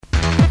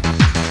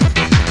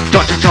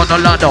Judges on the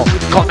ladder,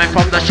 coming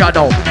from the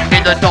shadow.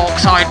 In the dark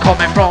side,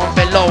 coming from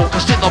below.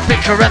 Cause in the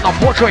picture and the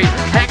portrait,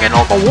 hanging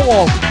on the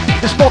wall.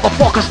 This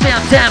motherfucker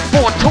stands 10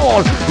 foot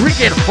tall.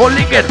 Ringing or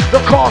linging,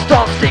 the car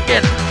starts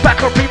stinging.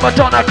 Back up prima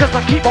donna, cause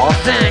I keep on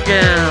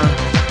singing.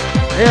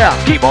 Yeah,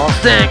 keep on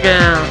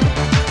singing.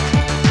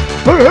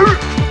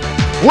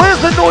 Where's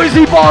the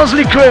noisy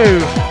Barnsley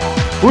crew?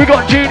 We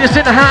got Genius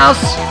in the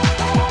house.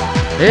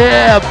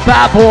 Yeah,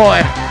 bad boy.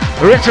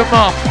 Rich him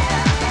up.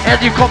 As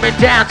you coming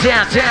down.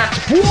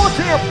 Force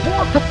him.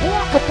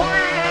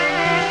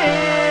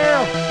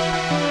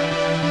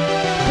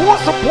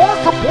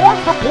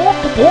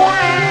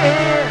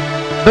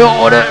 The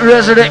order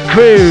resident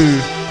crew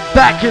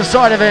back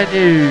inside the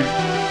venue.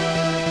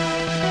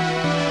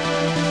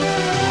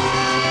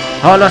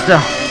 Oh, let's go.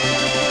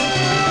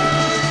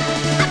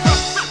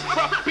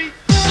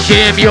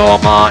 Jim, you're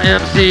my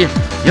MC,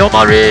 you're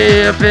my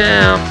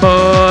riffing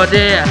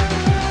buddy.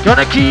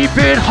 Gonna keep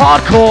it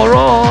hardcore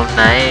all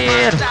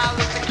night.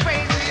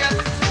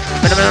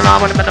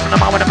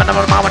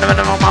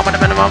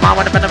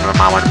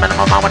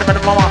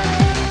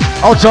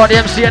 Outside the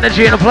MC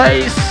energy in the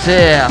place,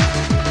 yeah.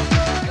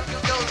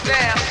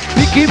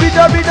 We keep it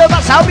up, rhythm,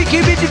 that's how we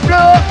keep it the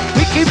flow.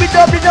 We keep it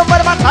up, rhythm,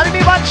 but I'm telling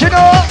me what you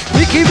know.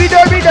 We keep it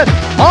up, rhythm,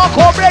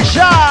 hardcore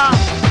pressure.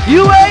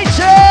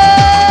 UHF.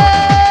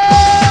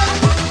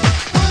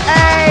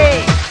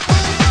 Hey.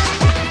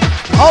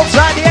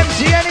 Outside the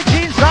MC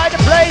energy, inside the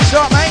place,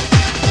 right, mate.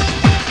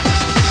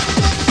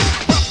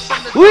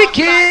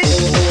 Wicked.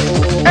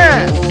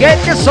 Get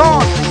the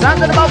song.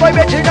 Stand in my way,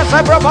 between the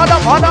cyber of on.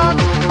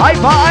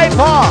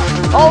 Hyper.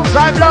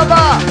 Outside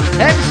lover.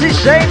 MC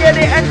Shane,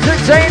 the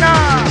entertainer.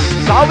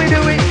 How we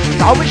do it,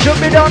 how we should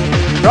be done.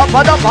 Drop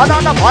it up on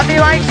the funny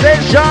mic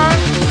session.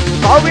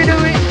 How we do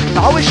it,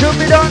 how we should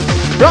be done.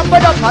 Drop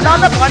it up on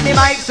the funny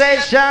mic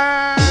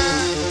session.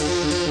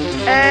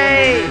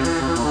 Hey,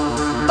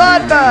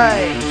 bad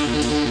boy.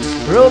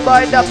 Roll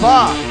by the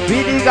bar,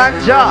 BD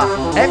Ganja,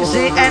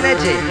 MC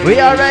Energy, we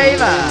are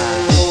raver.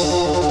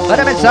 But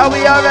I mean, how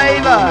we are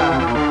raver.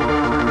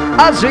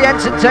 As we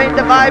entertain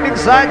the vibe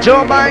inside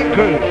your mind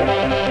crew.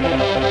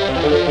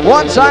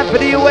 One time for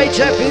the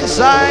UHF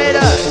inside.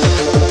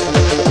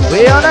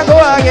 We wanna go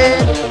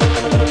again.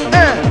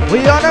 We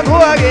wanna go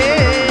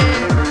again.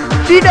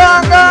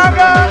 Didanga.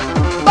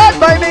 Bad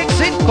boy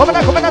mixing. Coming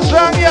on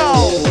strong,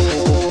 yo.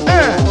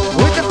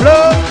 With the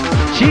flow.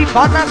 Cheap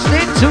on that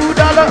stick,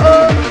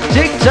 $2.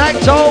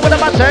 Tic-tac-toe. What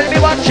am I telling me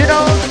what you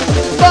know?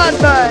 Bad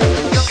boy.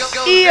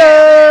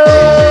 Yeah.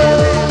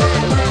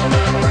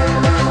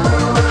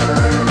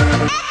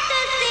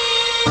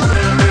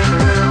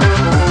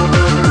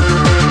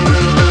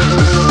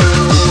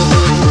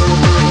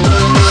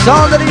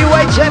 Sound of the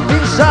UHF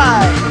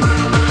inside.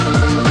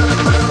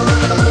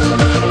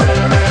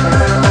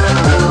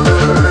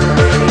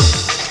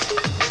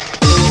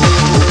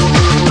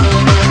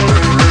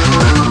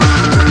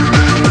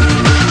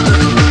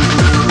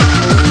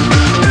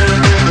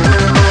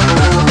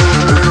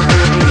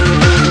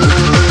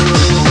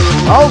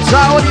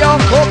 Outside with the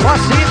encore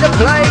posse in the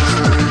place.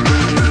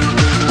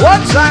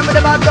 One time with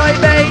the bad boy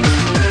bass.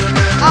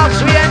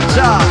 As we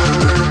enter.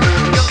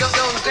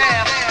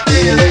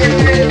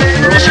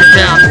 Rush it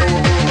down.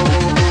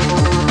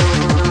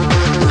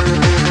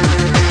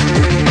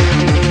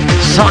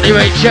 Sunny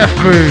UHF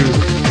crew.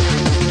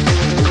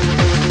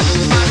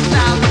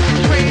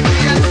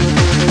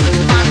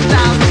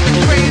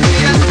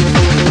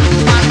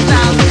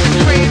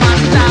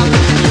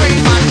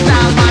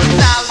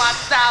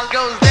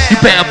 You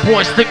better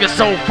boys think it's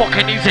so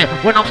fucking easy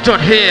when I'm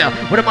stood here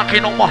with a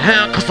mic on my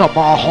hand, cause of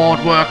my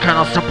hard work and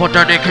a simple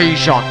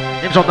dedication.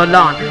 Names on the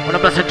line when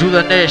I'm blessed to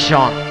the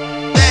nation.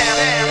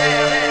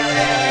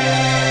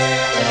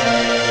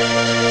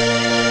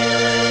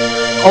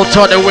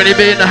 Outside the Winnie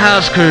B in the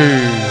house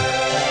crew.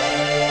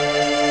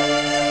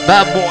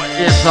 Bad boy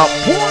is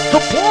support.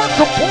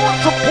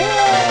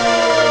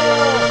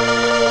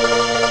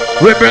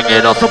 We're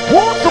bringing us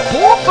support.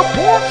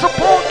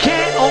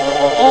 King on.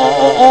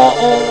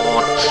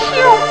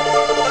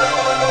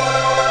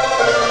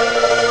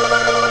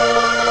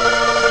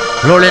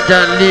 Rolling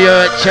down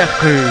Leo Chef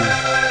crew.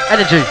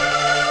 Energy.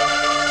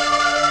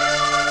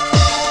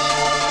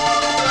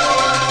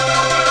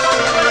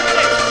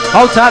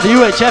 Outside the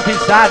UHF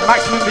inside,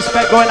 maximum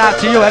respect going out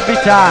to you every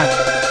time.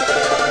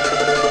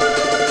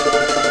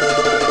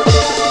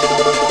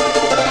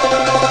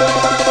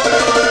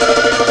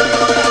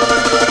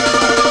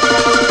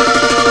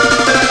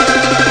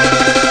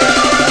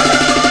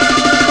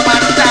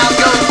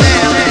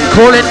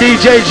 Calling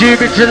DJ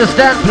Jubei to the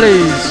stand,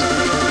 please.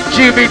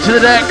 Jubei to the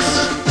decks.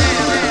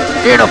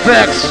 In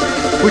effects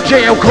with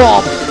JL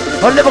Cobb,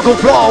 a lyrical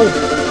flow.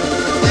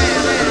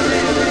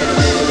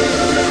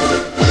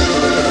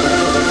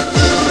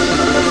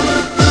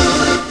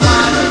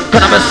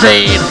 Gonna be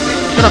seen,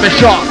 gonna be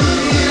shot.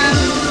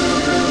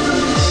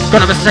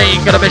 Gonna be seen,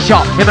 gonna be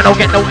shot. Him and no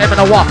get no him and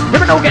a war.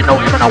 Him and no get no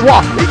him and a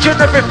war. Each and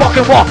every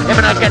fucking war. Him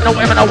and no get no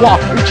him and a war.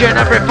 Each and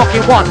every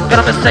fucking one.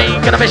 Gonna be seen,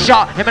 gonna be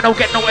shot. Him and no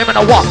get no him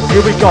and a war. Here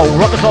we go,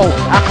 rock and roll.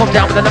 I come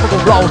down with the lyrical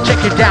roll.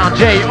 Check it down,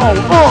 J.O.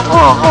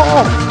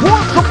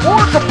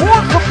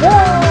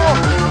 Support.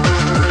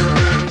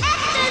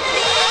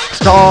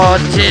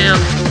 Starting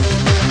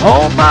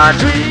all my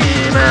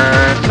dream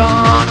and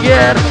can't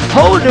get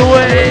hold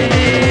away.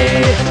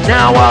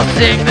 Now I'll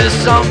sing this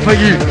song for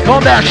you.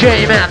 Calm down,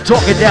 Shay, man,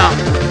 talk it down.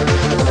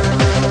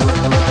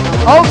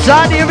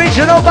 Outside the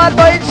original bad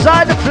boy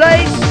inside the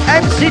place.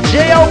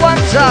 MCJO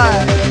one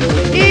time.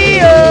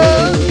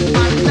 Yeah.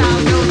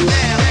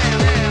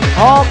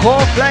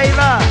 Hardcore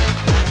flavor.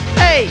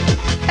 Hey.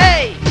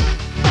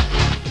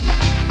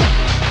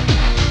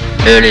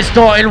 Early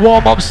starting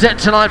warm-up set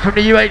tonight from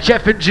the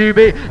UHF and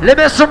Jubei. Let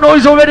me have some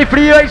noise already for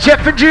the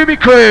UHF and Jubei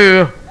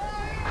crew.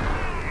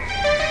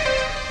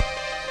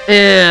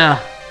 Yeah.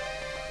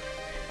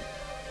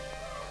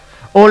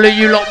 All of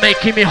you lot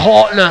making me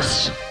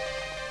heartless.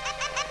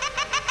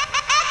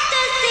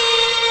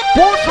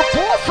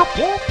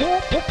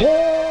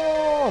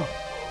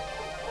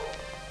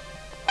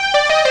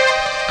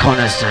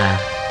 Connoisseur.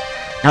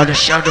 Now the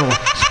shadow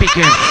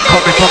speaking,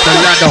 coming from the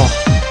ladder.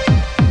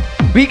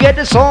 We get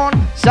the song,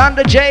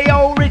 Sander J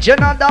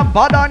original, the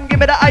button, give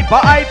me the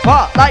hyper,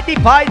 like the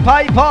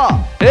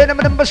piper. Hear them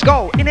numbers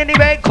go in any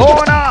red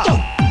corner.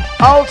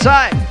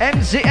 Outside,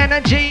 MC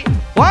Energy,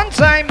 one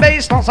time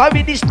bass, don't say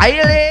with this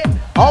style.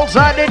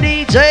 Outside the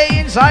DJ,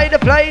 inside the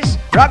place.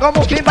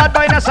 Ragamuffin bad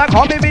boy, nasa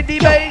call me with the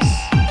bass.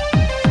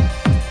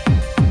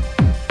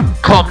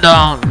 Calm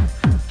down,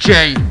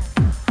 J.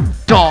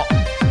 Dot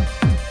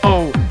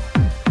O.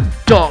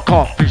 Dot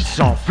coffee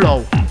soft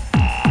flow.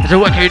 So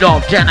work it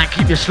up, then and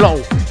keep it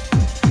slow.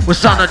 With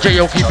Sander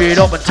J.O. keep it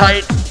up and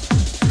tight.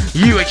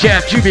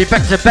 UHF, Jubei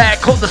back to back,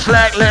 cut the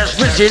slack, let's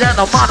rinse it and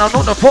the man, I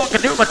know the fuck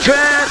can do my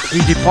trend.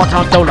 Easy part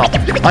on dollar,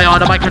 I on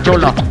the mic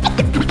controller.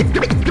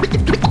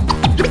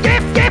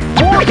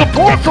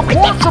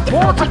 Support.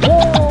 Support the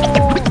king.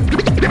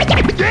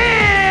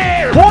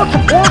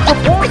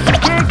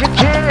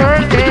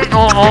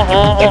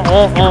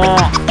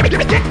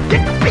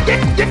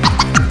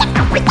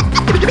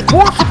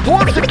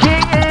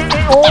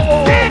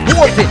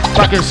 What's it?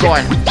 Back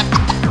inside.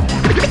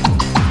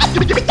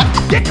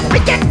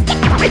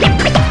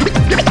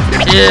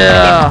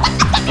 Yeah.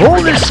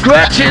 All the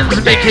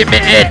scratching's making me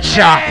itch.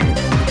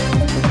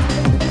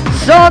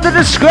 Sound of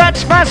the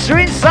scratch master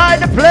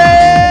inside the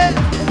plane.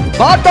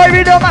 Bad boy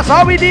rhythm, that's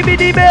how we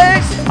DVD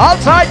bass.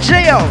 Outside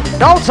jail,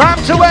 no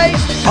time to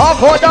waste.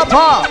 Hardcore the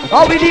bar,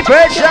 how we the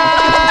pressure.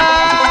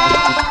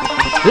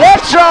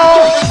 Let's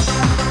roll.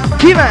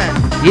 Keep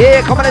it.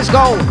 Yeah, come on, let's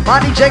go. My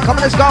DJ, come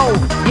on, let's go.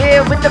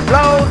 Yeah, with the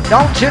flow,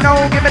 don't you know?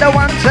 Give me the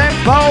one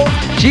tempo.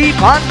 Cheap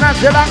on, I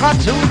still I got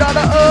 $2.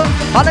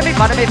 Follow me,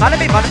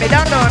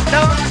 down.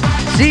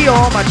 See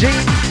all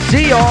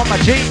my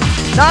G.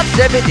 Not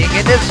everything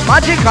in this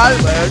magical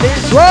world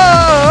is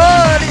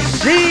what it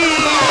seems.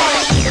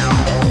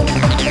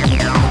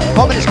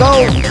 Come on, let's go.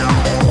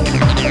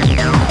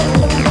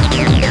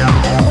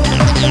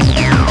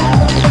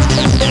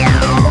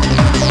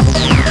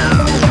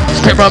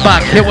 Step right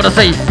back, hear what I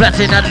say.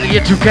 Blessing out of the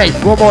year 2K.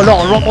 One more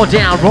long, one more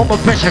down, one more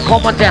pressure,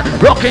 come on down.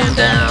 Rocking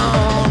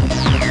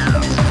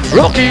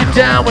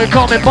down, we're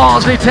coming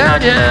Barnsley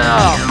town,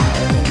 yeah.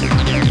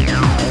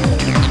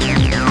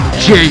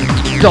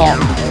 J.O.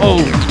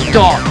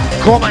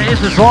 Come on,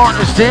 it's the song,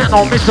 understand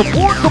on me.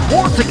 Support,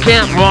 I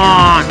can't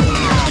run.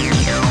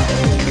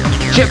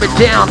 Check it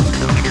down.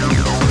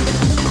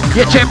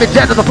 Yeah, check it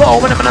down to the floor.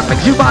 When I'm gonna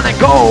make you mind and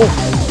go.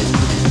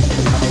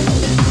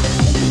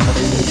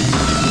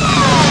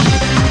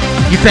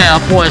 You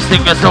bad boys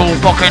think it's so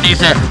fucking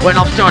easy when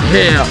I'm still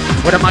here.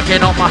 When am I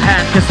getting off my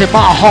hands? Cause it's my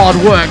hard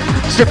work,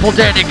 simple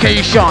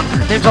dedication.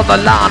 Names on the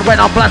line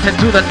when I'm blasting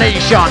to the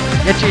nation.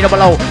 You're cheating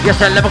below, you're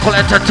a lyrical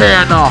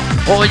entertainer.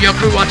 All your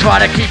crew are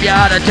trying to keep you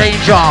out of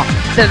danger.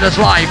 Then there's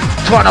life,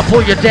 trying to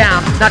pull you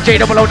down. Not J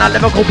below, not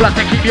lyrical blast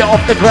to keep you off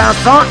the ground,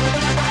 son.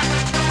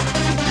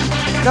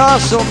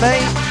 Awesome,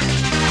 mate.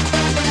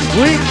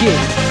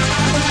 Wicked.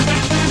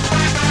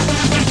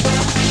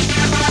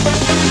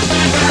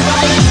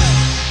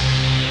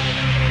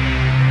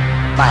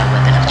 My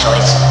weapon of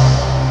choice.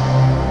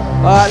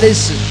 Alright,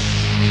 listen.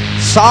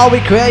 It's how we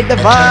create the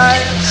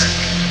vibes.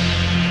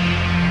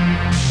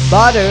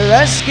 Butter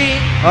and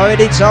skin,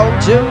 already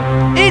told you.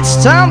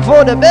 It's time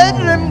for the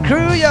Bedlam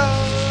crew, yo.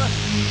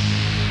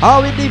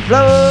 How we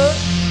flow,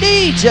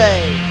 DJ.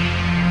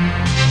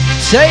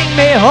 Take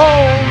me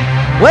home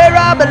where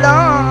I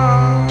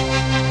belong.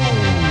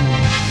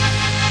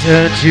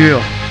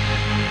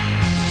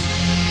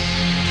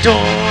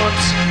 Don't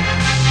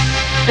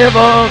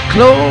ever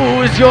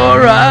close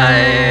your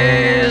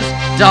eyes,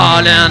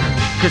 darling,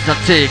 cause I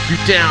take you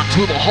down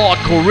to the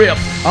hardcore rip.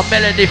 A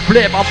melody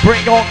flip, I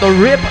bring on the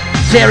rip.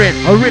 Tearing,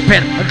 a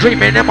ripping, a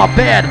dreaming in my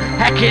bed.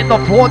 Hacking the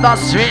floor,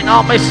 that's straight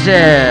on my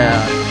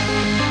stairs.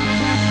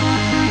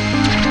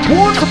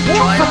 Support.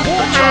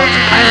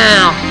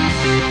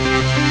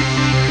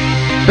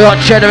 We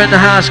got Cheddar in the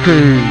house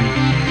crew.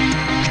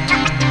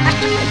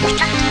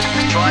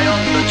 Try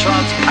on the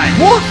trance pants.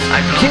 What?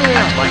 And look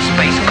at my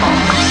space cock.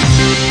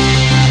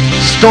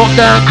 Stop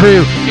down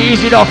crew.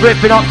 Easy off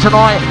ripping up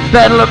tonight.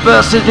 Bedlam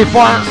versus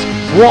Defiance.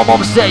 Warm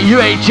up set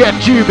UHF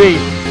Jubei.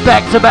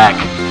 Back to back.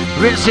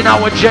 Rinsing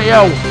out with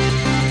JL.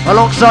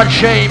 Alongside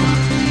Shame.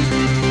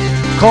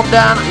 Calm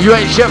down.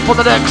 UHF for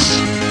the next.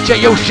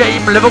 JL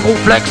Shame. Liverpool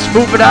Flex.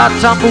 Move it out.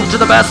 Tumble to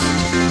the best.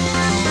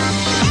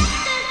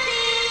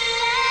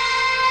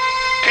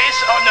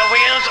 On the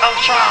wheels of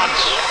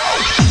trance.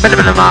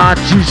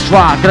 Juice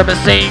try, gonna be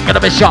seen, gonna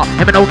be shot.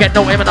 Him and no get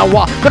no him and no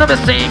what. Gonna be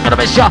seen, gonna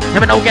be shot.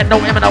 Him and no get no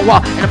him and no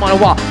what. Him and no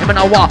what, him and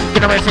no what.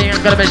 Gonna be seen,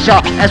 gonna be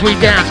shot. As we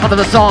dance under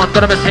the sun,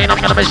 gonna be seen, I'm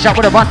gonna be shot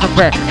with a bus of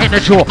prayer in the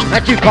shore.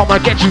 And you come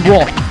and get you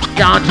raw.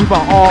 Down to my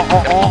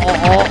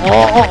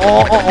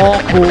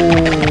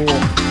cool.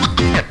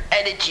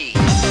 Energy.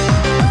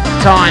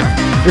 Time,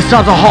 this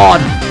times are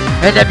hard.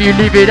 And if you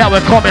leave it out,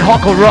 we're coming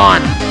hawk or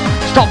run.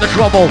 Stop the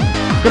trouble,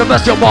 gonna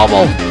bust your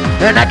bubble.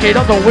 And that kid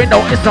on the window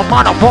is the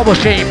man of proper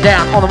shame.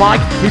 Down on the mic,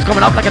 he's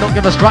coming up like I don't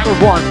give a strike with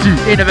 1,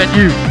 2, in the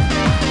venue.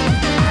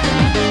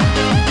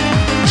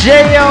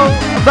 J.O.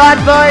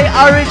 Bad Boy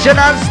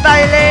Original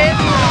Styling.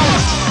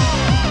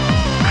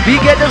 We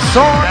get the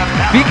sound,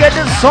 we get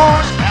the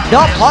sound,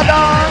 the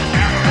pattern.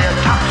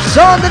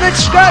 Sound of the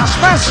scratch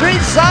master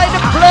inside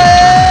the place.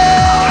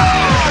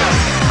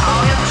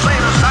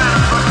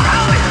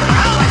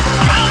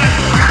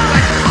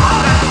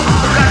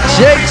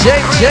 Check,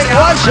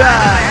 watch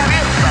out.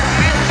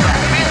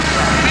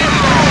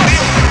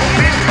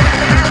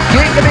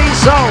 Kick the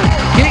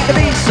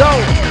beat so,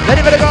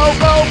 ready for the go,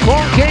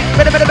 corn kick,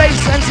 bit of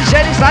bass, MC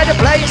Shed inside the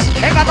place,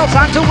 ain't got no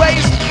time to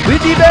waste,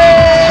 with the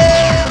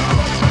bass,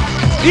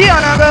 the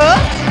honor,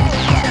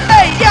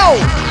 hey yo,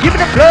 give me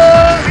the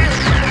flow,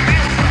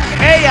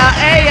 hey ya,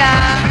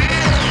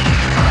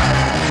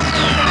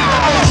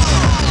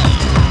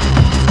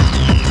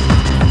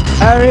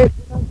 Eric,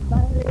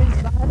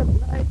 inside the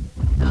place,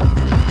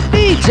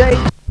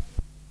 DJ.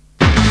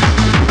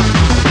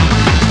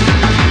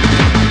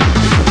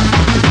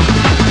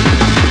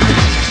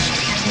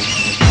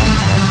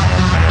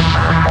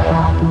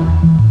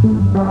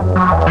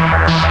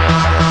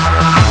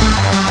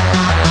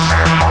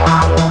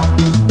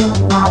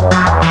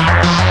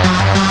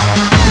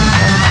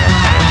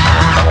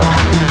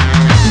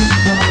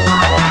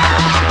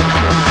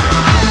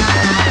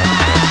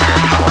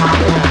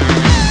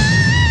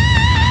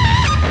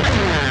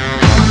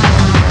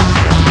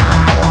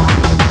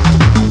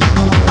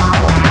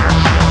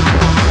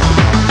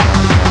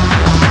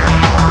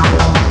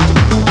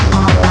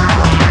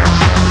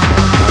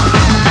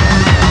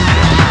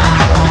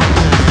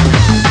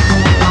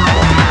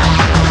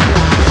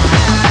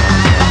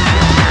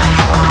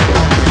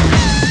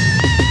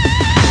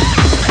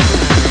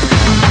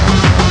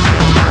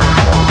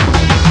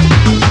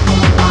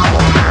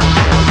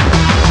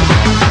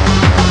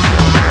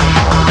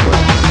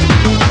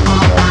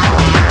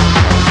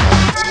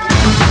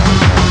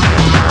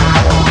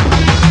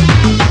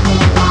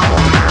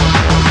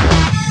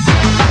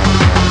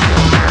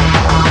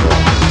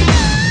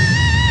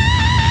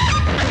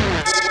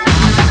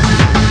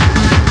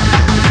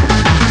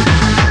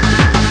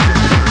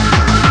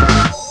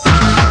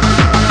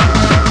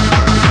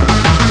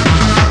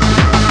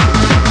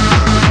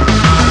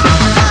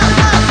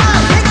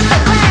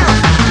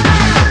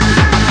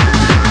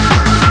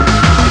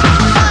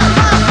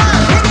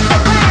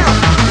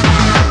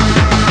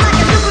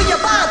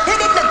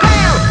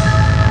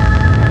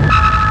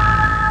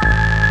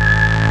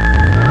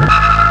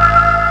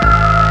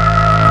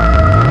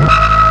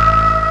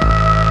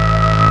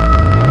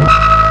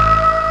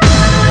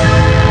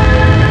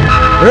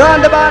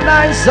 Round about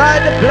now inside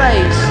the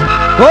place.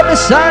 Got the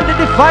sound of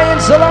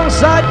Defiance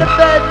alongside the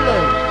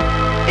Bedlam.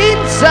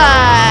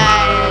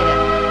 Inside.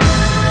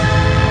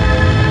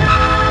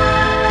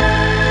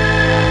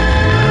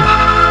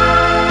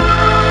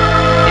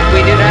 If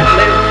we do not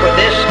live for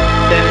this,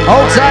 then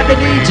outside the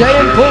DJ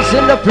and pulls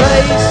in the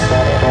place.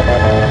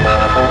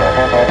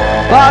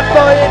 Bad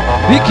boy,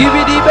 we give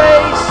you the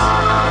bass.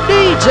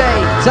 DJ,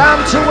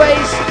 time to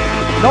waste.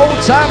 No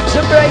time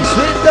to brace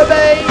with the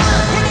bass.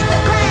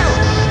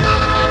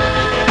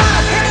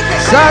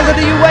 Sound of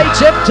the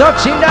UHF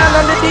touching down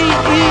on the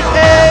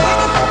DEA.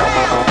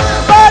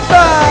 Bye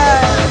bye.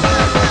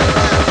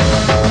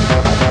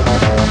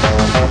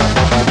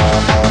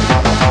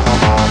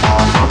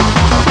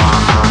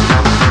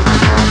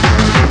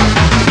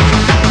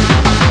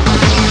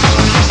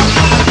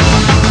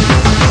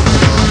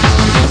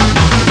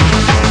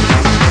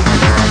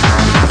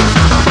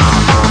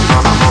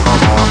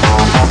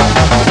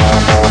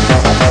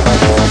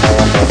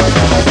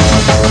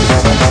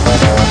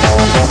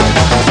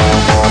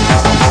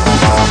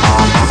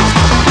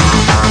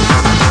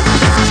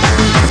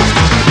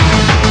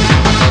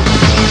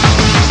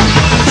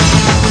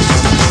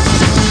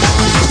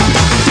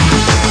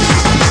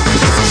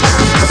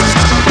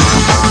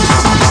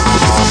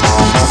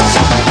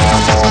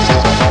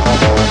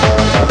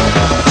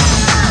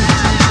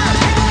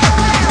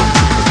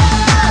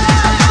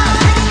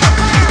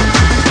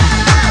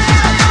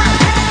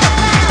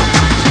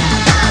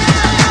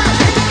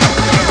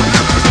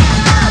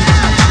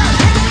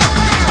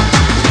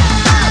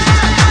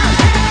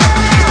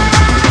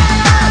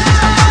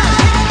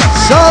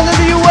 all of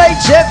the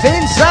UHF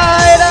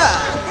inside.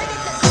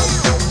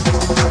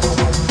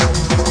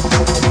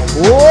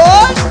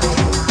 What?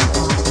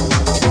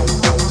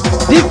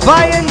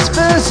 Defiance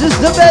versus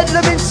the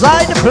Bedlam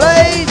inside the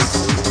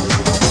place.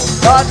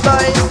 Bad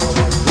boy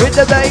with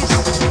the bass.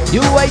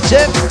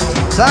 UHF,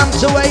 time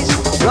to waste.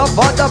 Rough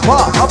on the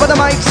pot, up on the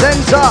mic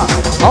center.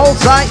 All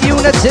tight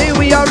unity,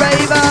 we are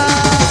ravers.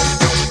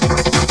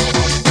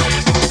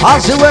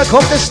 As we work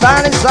up the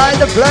style inside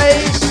the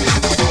place.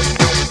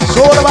 It's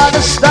all about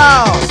the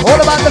style,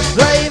 all about the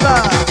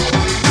flavor.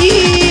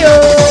 EO.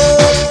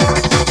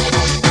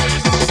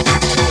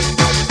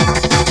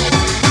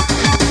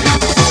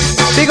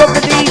 Big up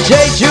the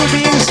DJ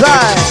Jubei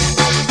inside.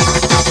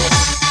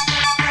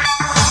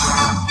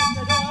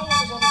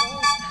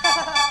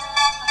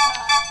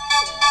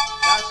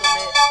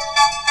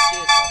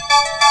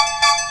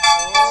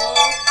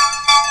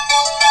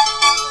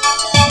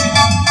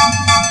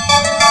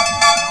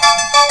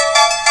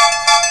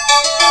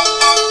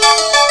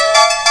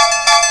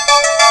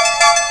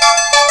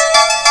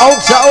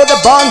 Outside the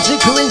Barnsley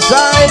crew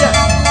inside.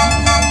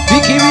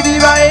 Vicky with the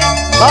vibe,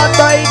 bad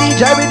boy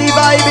DJ with the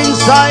vibe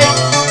inside.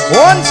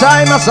 One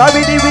time I saw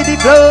with the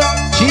flow.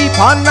 Cheap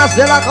on us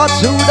de like a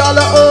 $2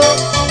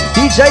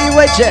 DJ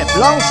UHF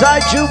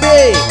alongside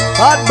Jubei.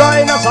 Bad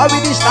boy I saw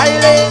with the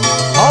styling.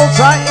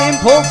 Outside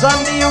impulse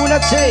and the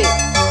unity.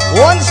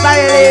 One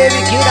styling,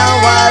 Vicky and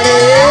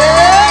Wally.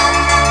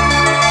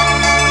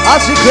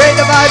 As we create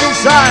the vibe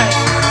inside.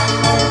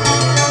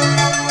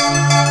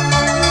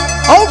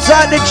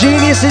 Outside the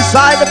genius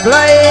inside the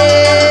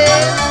play.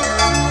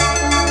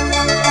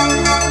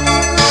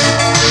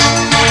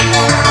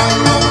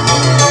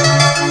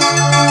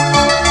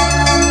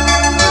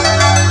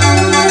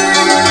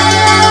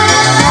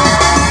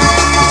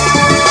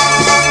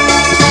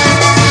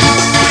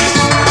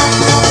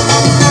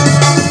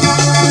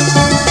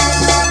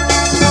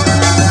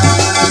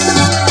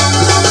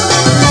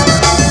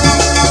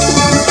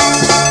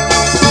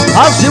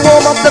 As you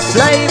warm up the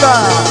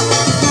flavor.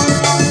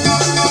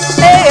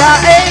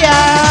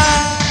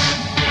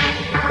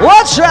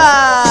 What's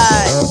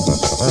right?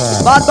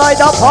 Bad by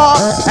the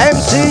pop,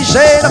 MC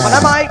Shane up on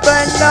the mic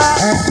blender.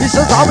 This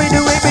is how we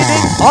do it, we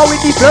did, how we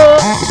the flow.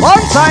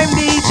 One time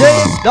DJ,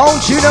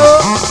 don't you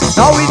know?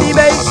 Now we the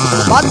bass,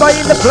 bad boy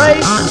in the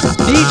place.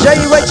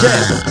 DJ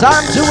UHF,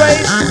 time to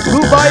waste.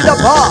 Who by the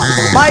pop,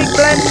 mic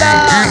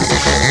blender.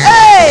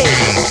 Hey,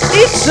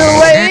 it's a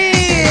way.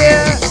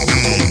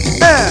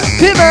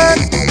 Come on,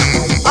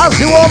 as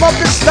you warm up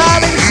the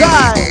style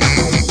inside.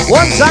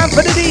 One time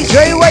for the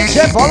DJ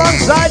UHF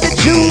alongside the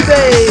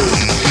Jubei.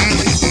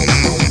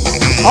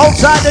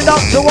 Outside the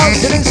doctor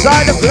wants it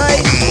inside the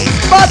place.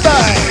 Bad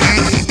boy.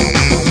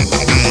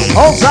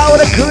 Outside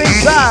with the crew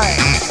inside.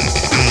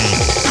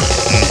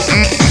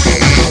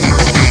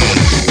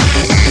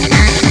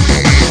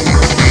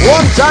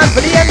 One time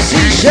for the MC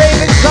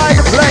Shame inside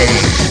the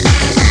place.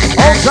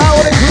 Outside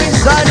with the crew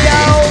inside the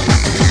house.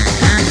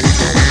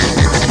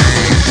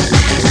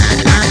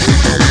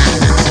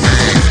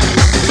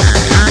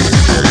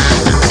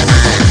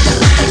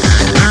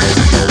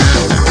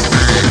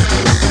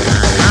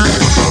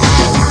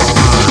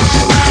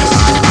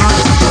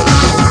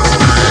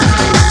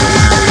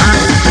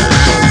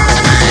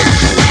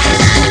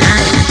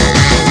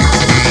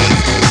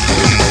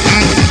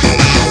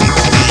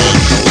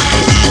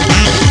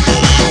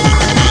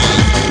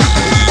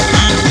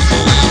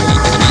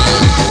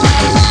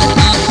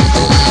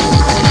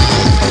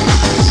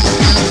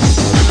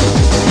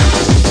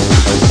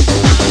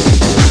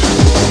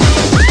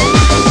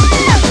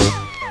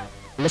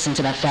 Listen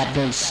to that fat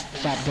bass,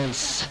 fat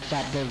bass,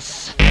 fat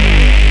bass.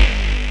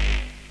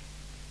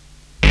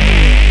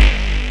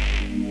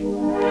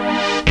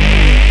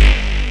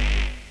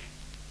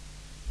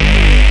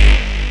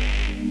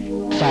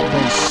 Fat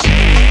bass.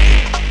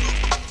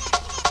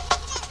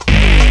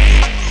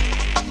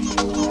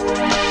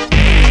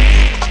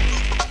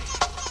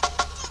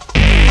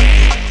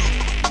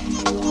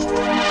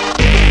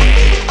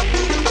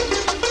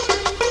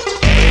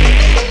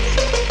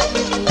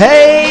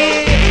 Hey!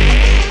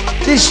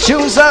 This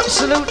tune's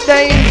absolute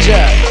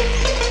danger.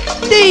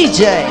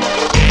 DJ,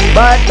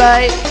 bad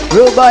boy,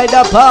 rule by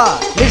the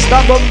part.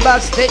 Mr.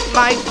 Bombastic,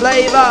 my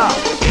flavor.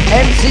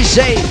 MC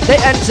Shade, the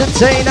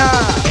entertainer.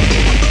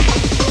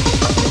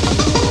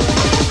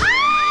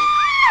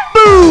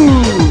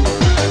 Boom!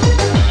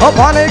 Up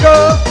on it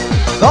go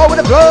with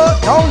the flow,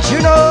 don't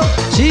you know?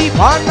 Cheap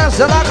on us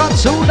like a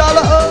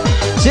 $2.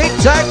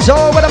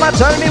 Tic-tac-toe, what am I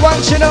telling me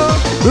once, you know?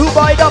 Who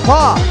by the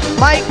part?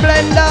 Mike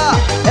Blender,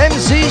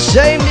 MC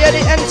Shame, they're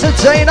the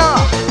entertainer.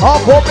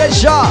 Up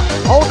pressure,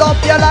 hold up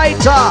your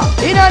lighter.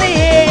 In the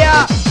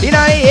air, in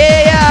the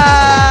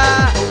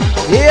air.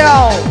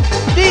 Yo,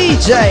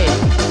 DJ,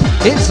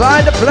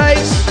 inside the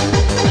place.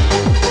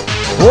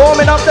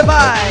 Warming up the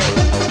vibe.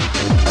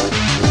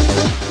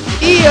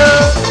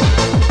 Yeah,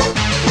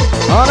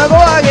 wanna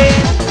go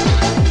again.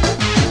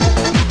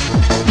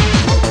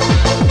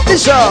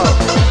 This show.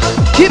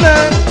 Come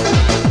on.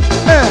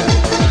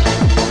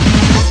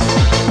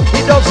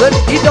 The 1000,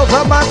 it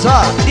doesn't matter.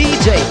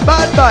 DJ,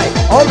 bad boy,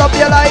 hold up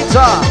your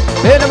lighter.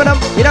 Phenomenon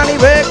in any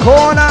way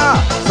corner.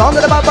 Sound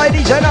of the bad boy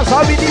DJ, that's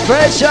how we the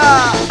pressure.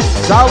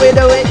 That's how we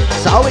do it,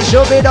 that's how we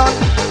should be done.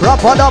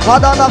 Proper up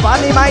on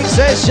the mic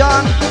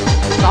session.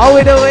 That's how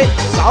we do it,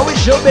 that's how we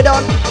should be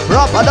done.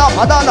 Proper up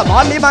on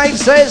the mic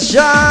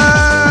session.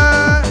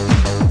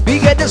 We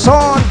get the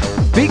song.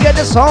 We get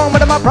the song,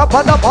 but I'm a proper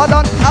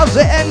on as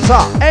they enter.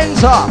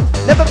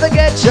 Never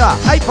forget ya.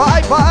 Hyper.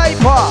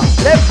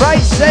 Left, right,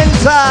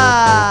 center.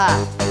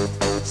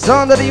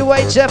 Sound of the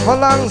UHF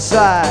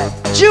alongside.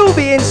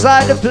 Jubei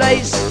inside the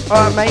place.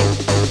 Alright, mate.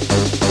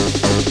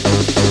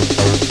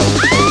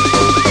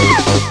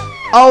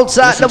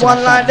 Outside the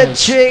one line, the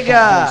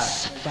trigger.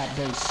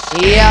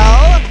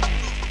 Yo.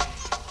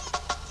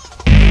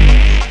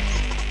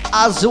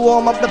 As you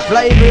warm up the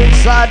flavor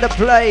inside the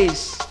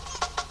place.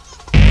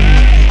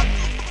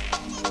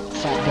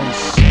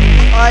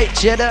 Alright,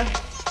 cheddar.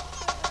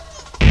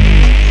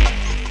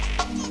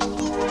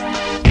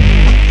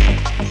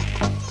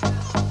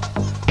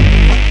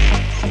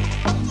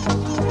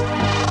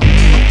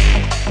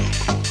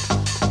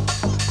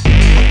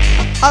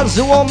 As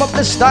you warm up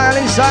the style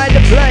inside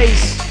the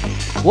place.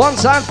 One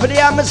time for the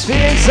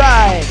atmosphere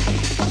inside.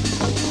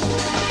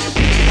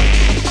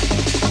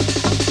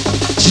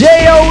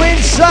 J.O.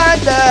 inside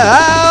the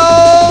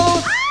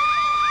house.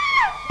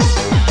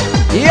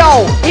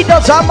 Yo, it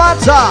doesn't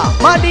matter.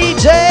 My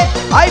DJ,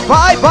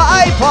 hyper.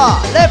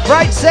 Left,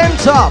 right,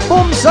 center.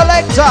 Boom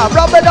selector.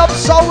 Rub it up,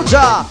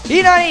 soldier.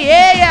 In the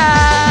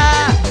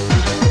air.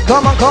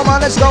 Come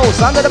on, let's go.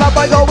 Sound of the bad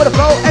boy, go with the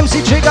flow.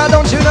 MC Trigger,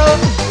 don't you know?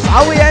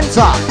 How we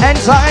enter.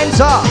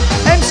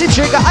 MC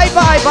Trigger,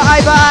 hyper.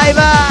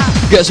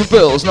 Get some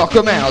pills, knock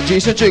them out,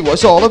 Jason Jig,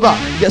 what's all about?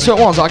 Get some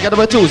ones, I get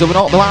about twos, and we're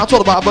not the man,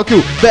 all about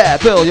Baku. Bad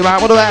pill, you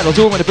might want to handle,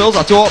 too many pills,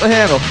 I taught the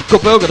handle.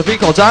 Good pill, got a beat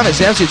called time, it's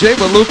MC Jig,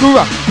 but little cool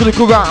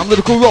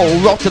roll,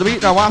 rock to the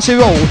beat, now I say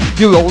roll.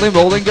 You rolling,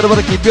 get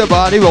about to keep your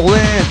body rolling.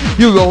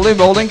 You rolling,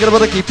 get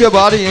about to keep your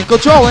body in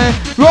controlling.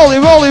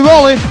 Rolling,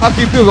 I'll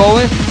keep you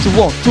rolling. So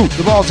 1, 2,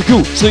 the balls are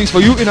cool, slings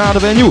for you in out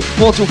of venue.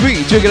 1, 2,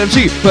 3, trigger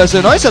MC, press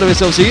the noise out of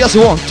SOC. Yes,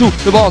 1, 2,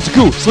 the balls are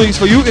cool, slings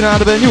for you in out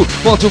of venue.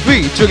 1, 2,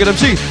 3, trigger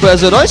MC,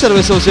 press the noise out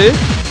of SOC.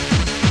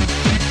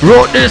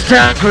 Wrote this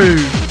town crew.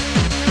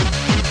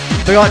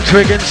 We got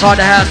Trig inside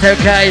the house,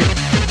 okay?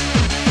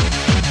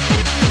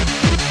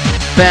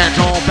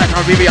 Better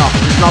Rivia.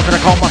 It's not gonna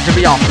come much to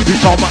be up.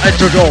 It's on my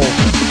enter door.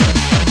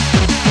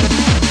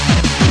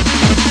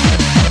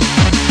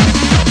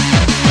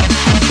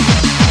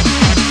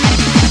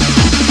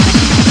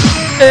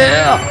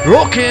 Yeah,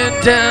 rocking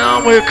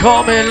down, we're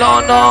coming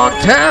London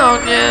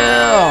town,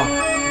 yeah.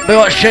 We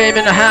got Shame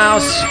in the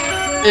house,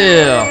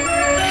 yeah.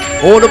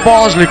 All the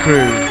Barnsley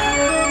crew.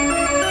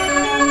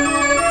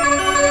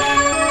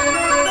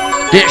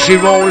 Did she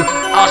roll?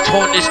 I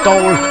taught this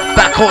goal.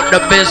 Back on the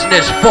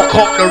business, fuck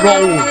up the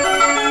roll.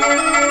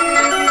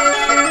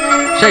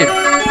 Shame.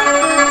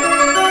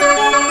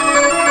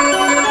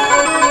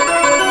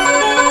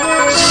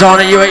 Son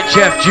of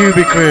UHF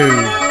Jubei crew.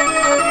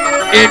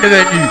 In the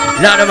venue,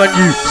 ladder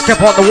venue,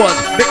 step on the ones,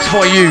 mix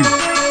for you.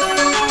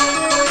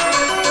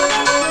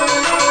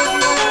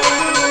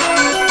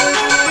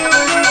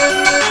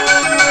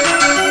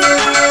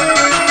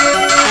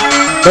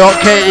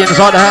 Okay,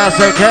 inside the house,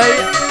 okay?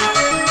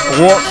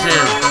 What's in?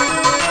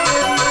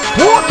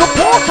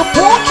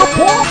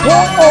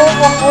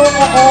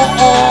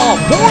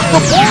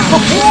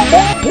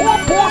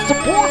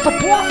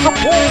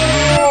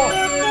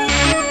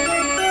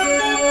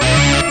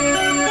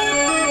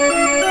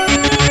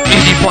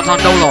 Easy pots on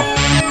Dola.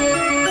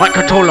 Mic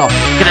controller.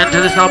 Get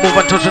into this now, move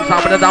and touch and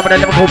sound with the down with the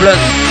Liverpool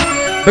Blues.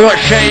 We got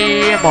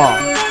Shame.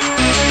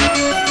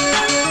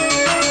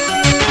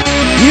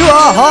 You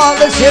are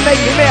heartless, you're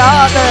making me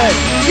heartless.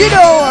 You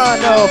don't want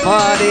no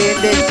party in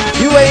this.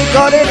 You ain't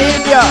got it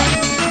in ya.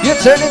 You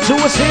turn into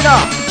a sinner.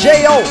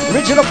 J.O.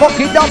 original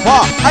fucking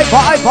dumper.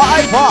 Hyper.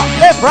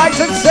 Left, right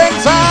and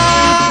center.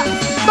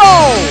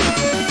 Go.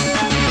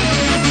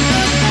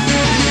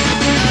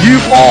 You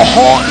are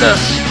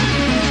heartless.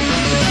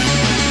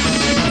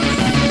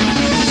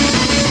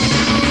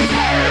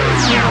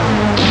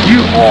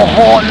 You are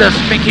heartless,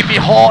 making me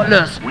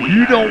heartless.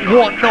 You don't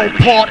want no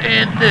part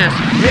in this.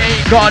 You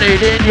ain't got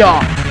it in ya.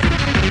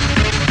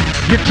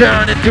 You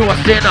turn into a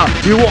sinner.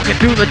 You walking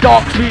through the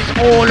dark streets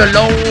all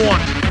alone.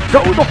 So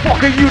who the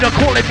fuck are you to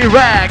calling me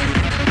rag?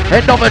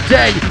 End of the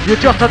day,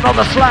 you're just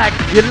another slag.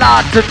 You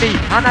lied to me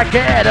and I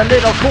get a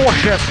little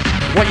cautious.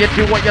 What you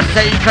do, what you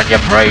say, can you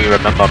pray?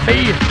 Remember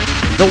me,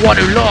 the one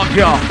who loved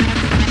ya.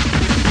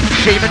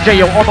 Shame and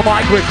J.O. on the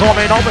mic, we're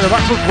coming on with the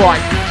Russell's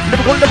right.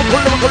 Liverpool.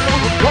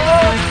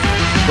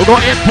 We've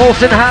got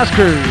Impulse in the house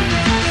crew.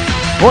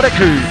 What a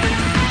crew.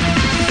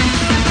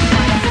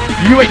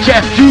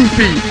 UHF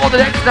Jubei on the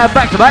next now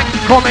back to back.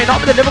 Coming up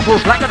with the Liverpool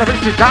slack on the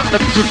Vinci down the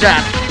Vinci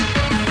chat.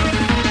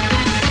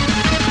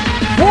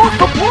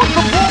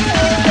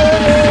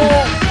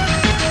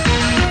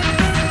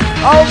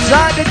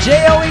 Outside the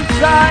J.O.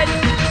 inside.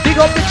 Big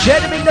up the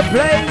gentleman in the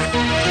place.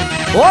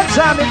 One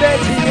time in there,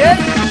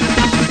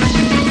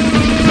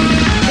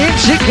 If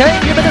she came,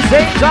 give me the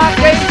same time,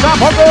 game top,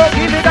 her girl,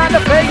 give it on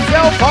the face,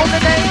 yo, phone the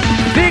name.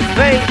 Big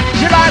face,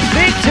 she likes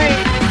big team.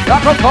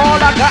 Like a call,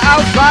 like a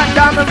outside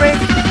diamond ring.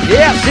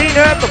 Yeah, I've seen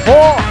her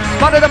before,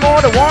 spotted her more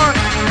than once.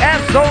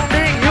 Ass so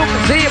big, you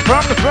can see it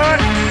from the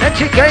front. And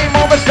she came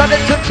over,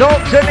 started to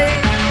talk to me.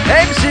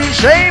 MC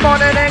Shame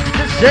on an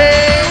ecstasy.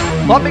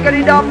 Pop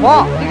biggity dump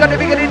pop,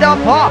 biggity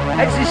dump pop.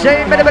 MC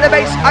Shame, bit of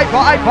bass,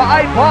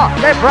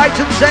 iPod. Left, right,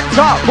 and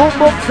center. Boom,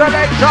 boom,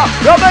 selector.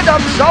 Rubber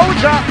dump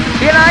soldier.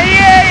 In a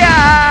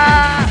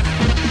yeah.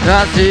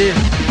 That's it.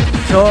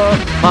 Took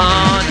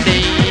my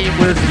name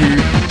with you.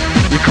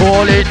 You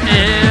call it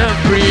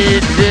every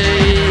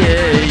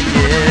day,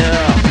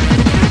 yeah.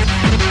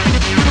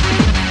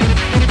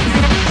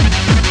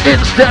 In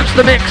steps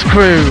the mix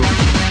crew.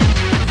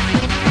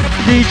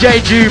 DJ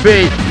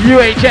Jubei,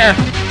 UHF,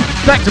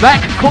 back to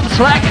back, caught the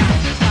slack.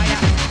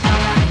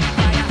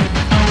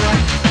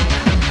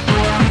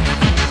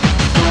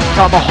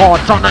 Time are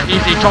hard, time not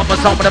easy, drop my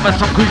song, whatever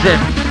song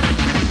cruising.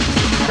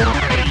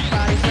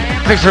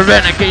 Fix a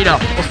renegator,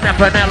 or snap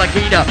an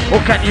alligator, or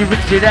can you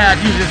rinse it out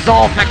using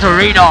Salt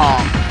Factorina?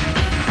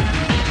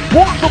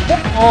 What's the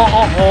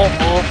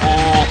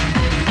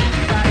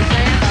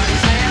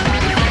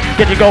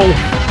Get to go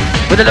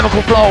with the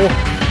lyrical flow.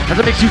 As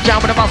it makes you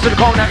down with a mouse to the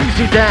corner, now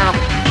easy down.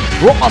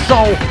 Rock my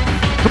soul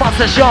to my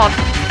session.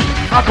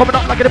 I'm coming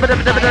up like a bit of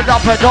up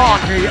and down.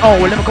 Oh,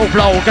 lyrical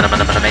flow, gonna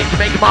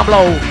make my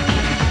blow.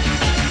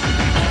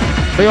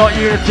 For your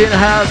unity in the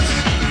house.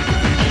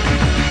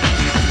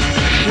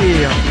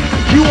 Shield.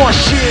 You are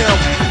shield.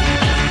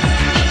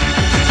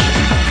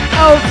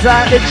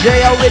 Outside the J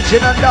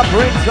original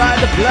number inside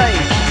the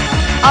place.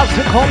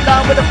 Also come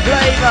down with the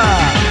flavor.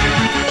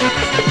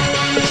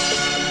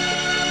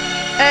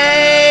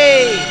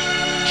 Hey,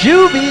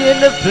 Jubei in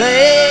the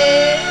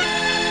place.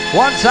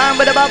 One time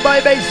with the bad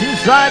boy bass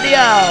inside the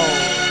house.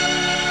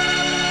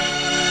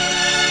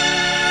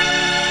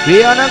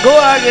 We wanna go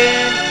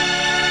again.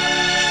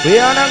 We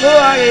wanna go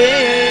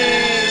again.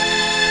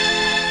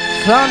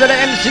 Sound of the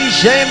MC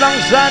Shame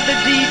alongside the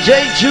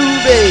DJ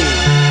Jubei.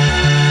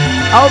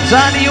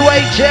 Outside the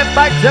UHF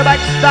back-to-back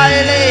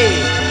styling.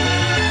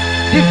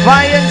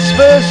 Defiance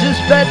versus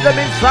Bedlam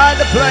inside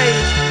the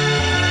place.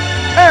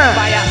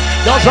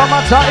 Doesn't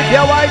matter if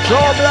you're white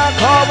or black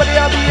or whether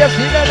you're BS,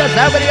 you know that's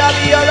whether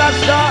you're a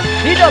Rasta.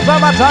 It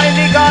doesn't matter in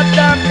the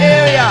goddamn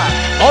area.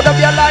 Out of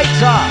your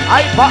lighter,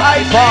 hyper.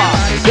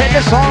 Get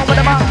the song with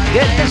the man,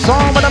 get the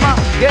song with the man,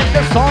 get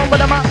the song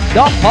with the man.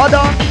 Dum.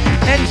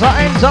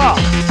 Enter.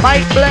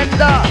 Mike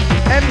Blender,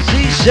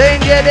 MC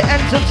Shane, yeah, the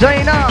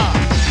entertainer.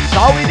 So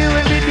how we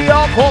doing with the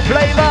hardcore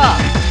flavor?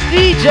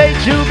 DJ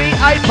Jubei,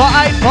 hyper.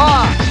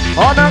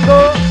 On and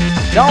go,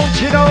 don't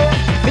you know?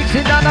 Mix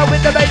it down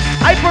with the bass,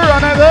 hyper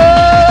on and go.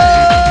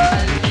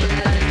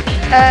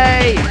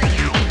 Hey,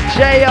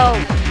 J.O.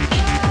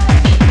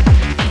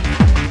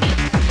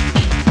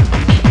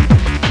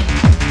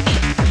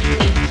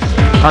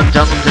 I'm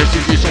down on this,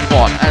 you so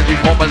far, and you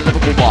call my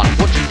Liverpool one.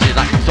 What you did,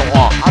 I can so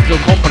on. I'm so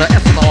confident,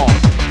 S and on.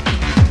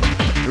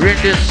 Read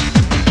this.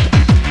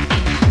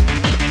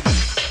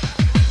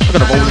 I'm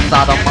gonna roll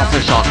inside of my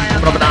session.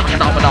 Coming up and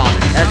down.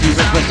 As you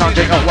rinse with sound,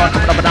 J.O.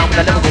 Coming up and down with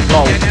the Liverpool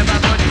flow.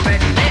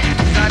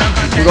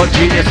 We got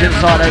genius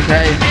inside,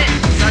 okay?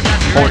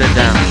 Hold it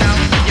down.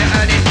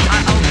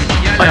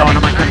 I on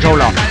my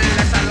controller.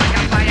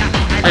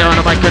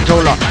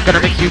 Gonna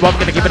mix you up,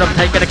 gonna keep it up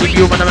tight, gonna keep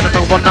you running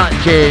one night.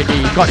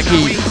 JD, got the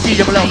key.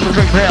 D-double-L to the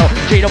drink rail.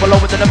 J-double-O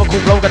with the Liverpool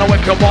flow. Gonna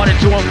wake your body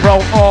to and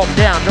fro. Up,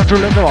 down, not to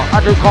live door.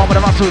 I do call with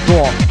a muscle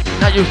door.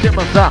 Now you sit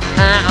my side.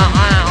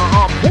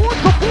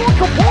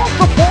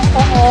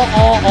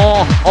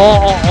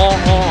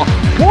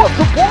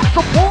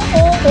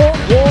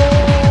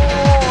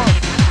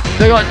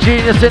 They got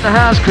genius in the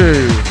house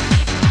crew.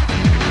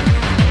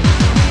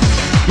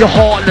 You're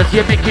heartless,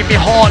 you're making me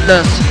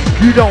heartless.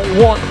 You don't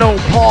want no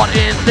part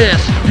in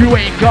this. You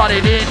ain't got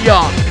it in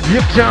ya.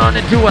 You turn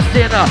into a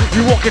sinner.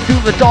 You walking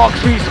through the dark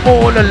streets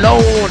all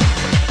alone.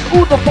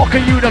 Who the fuck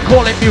are you to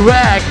calling me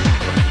rag?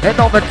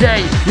 Another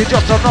day, you're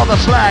just another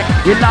slag.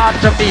 You lied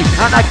to me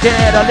and I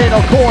get a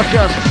little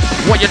cautious.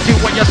 What you do,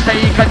 what you say,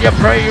 can you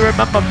pray?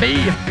 Remember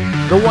me,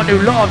 the one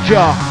who loved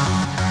ya.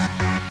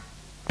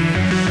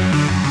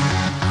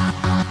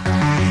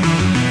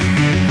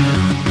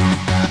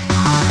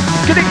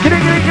 Get it.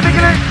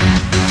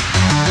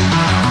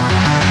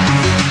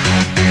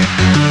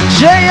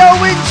 J.O.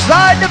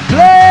 inside the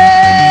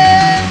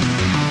plane,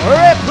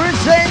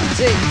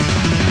 representing.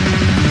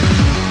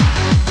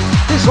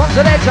 This one's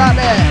an edge out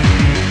there.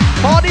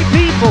 Party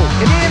people,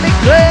 can you hear me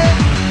clear?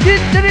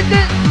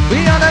 We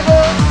wanna go.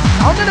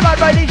 I'm gonna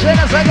bad by DJ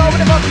as I go with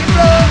the fucking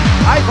flow.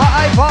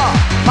 Hyper.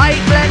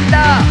 Mike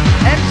Blender,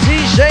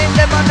 MC Shane,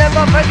 them I'll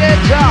never forget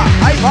ya.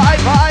 Hyper.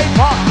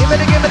 Give me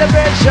the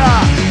pressure.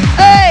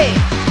 Hey!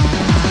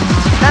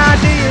 Now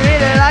do you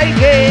really like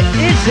it?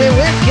 Is it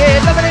wicked?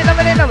 Loving it.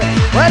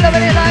 Well,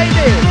 loving it like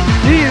this.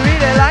 Do you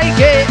really like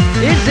it?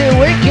 Is it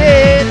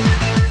wicked?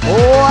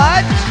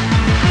 What?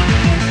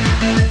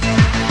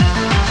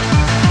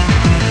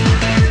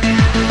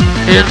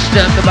 In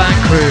step the back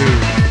crew.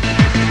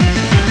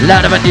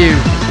 Loud of a new,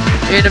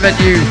 in the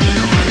venue.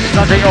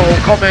 Sunday, oh,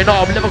 coming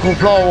up, Liverpool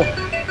flow.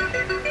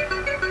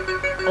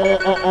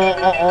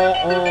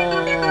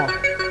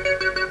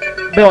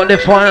 Built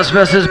Defiance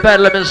versus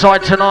Bedlam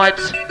inside tonight.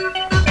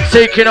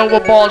 Taking over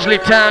Barnsley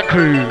Town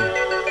Crew.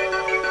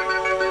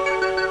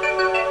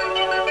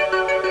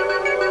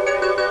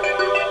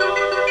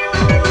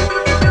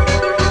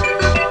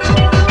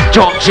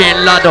 John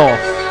Chin Ladder.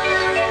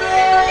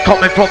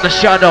 Coming from the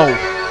shadow.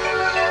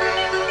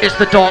 It's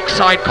the dark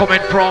side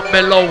coming from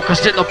below.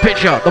 Cause in the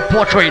picture, the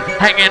portrait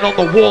hanging on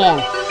the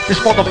wall. This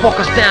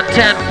motherfucker stand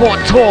 10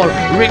 foot tall.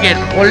 Ringing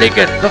or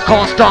linging, the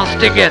constant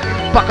stinging.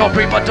 Back up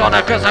prima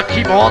donna cause I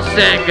keep on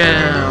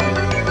singing.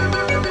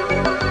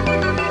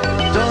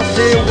 Don't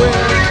say when,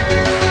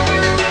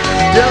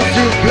 just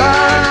to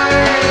fly.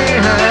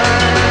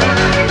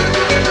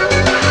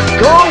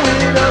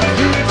 Going up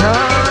to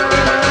time.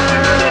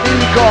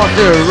 Cause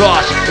the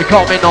rush, we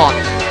coming on.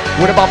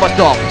 What about my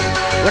stop?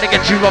 When I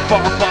get you up,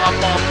 can't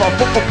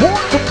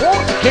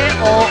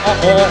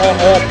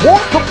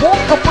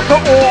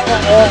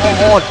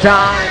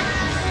time.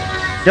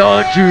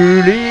 Don't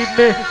you leave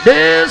me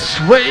this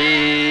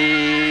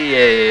way,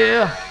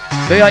 yeah.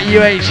 We got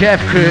UHF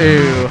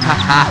crew, ha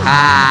ha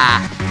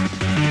ha.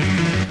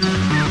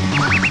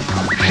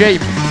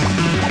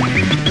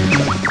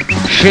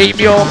 Shame,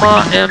 you're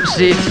my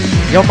MC,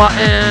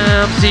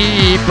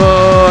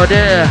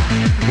 buddy.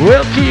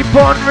 We'll keep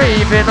on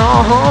raving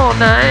all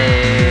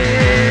night.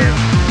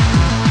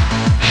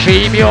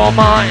 Shame, you're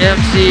my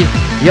MC,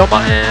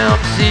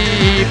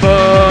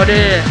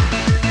 buddy.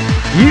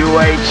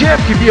 UHF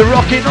keep you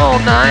rocking all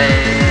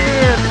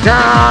night.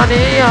 Down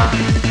here.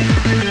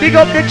 Big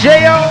up the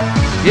J.O.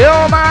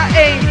 You're my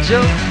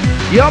angel.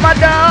 You're my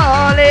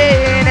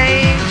darling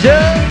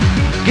angel.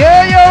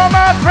 Girl, you're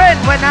my friend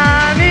when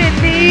I'm in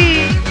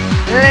need.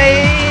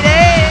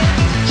 Lady.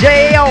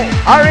 J.O.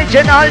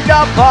 Original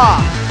dubber.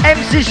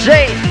 MC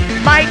Shane.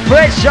 Mic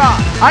pressure.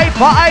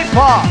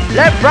 Hyper.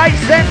 Left, right,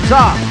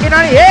 center. In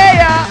the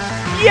air.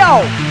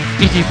 Yo.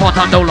 Easy for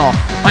 $10.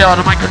 I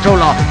order my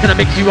controller. Gonna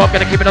mix you up,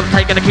 gonna keep it up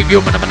tight, gonna keep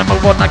you up, gonna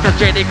move on like this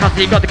JD, cause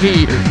he got the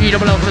key.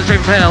 E-double-O for the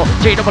straight hell.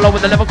 J-double-O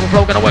with the Liverpool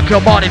flow, gonna work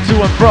your body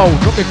to and fro.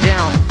 Drop it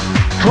down.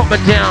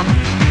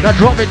 Now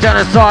drop it down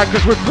inside,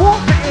 cause we're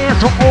walking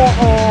into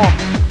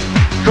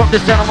Drop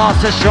this down on my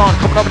session,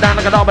 coming up and down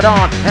like a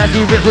Ramadan. As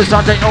you rinse with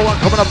Sunday, oh, I'm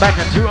coming up back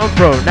and to and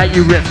fro. Now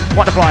you rinse,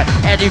 butterfly,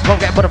 and you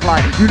can't get butterfly.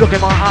 You look in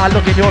my eye,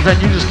 look in yours,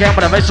 and you just can't,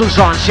 but I make some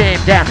shine.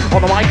 Shame down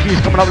on the mic, he's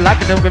coming up like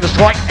a devil, give a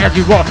strike as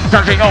you rock.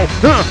 Sunday, oh,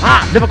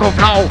 lyrical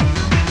flow.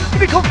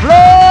 Lyrical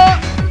flow.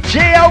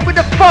 J.O. with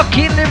the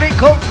fucking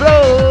lyrical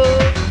flow.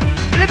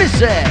 Let me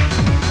say,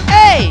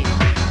 hey.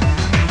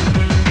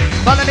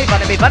 Follow me,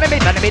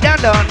 down,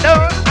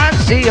 and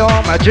see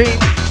all my dreams,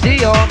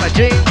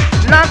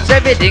 Not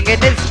everything in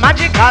this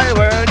magical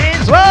world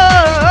is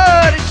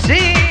what it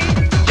seems.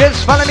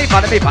 Just follow me,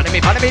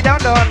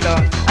 down,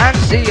 and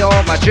see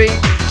all my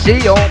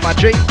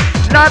dreams,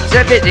 Not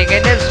everything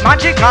in this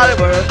magical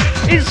world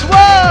is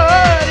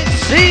what it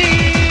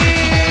seems.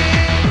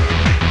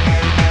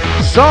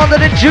 Sound of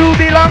the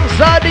Jubei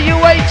alongside the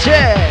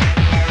UHF.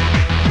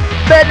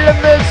 Bedlam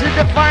versus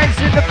Defiance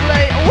in the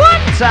play.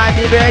 One time,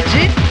 you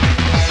virgin.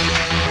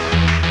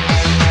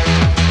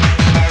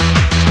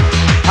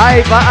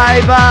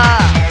 Hyper,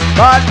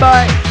 bad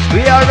boy,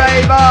 we are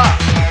raver.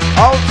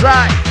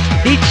 Outside,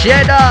 the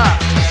cheddar,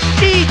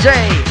 DJ,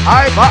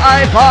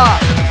 hyper.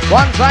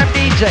 One time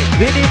DJ,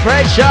 with the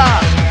pressure.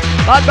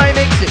 Bad boy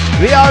mix it,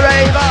 we are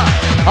raver.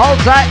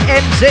 Outside,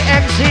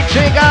 MC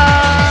trigger.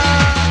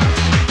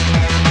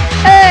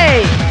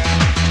 Hey,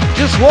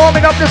 just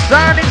warming up the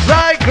sound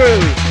inside crew.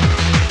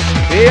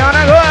 We on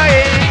a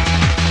going.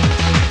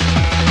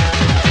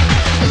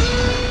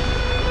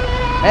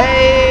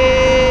 Hey.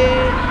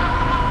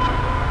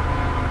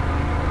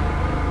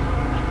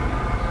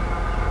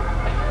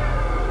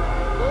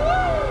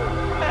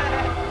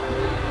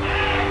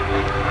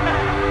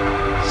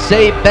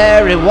 Say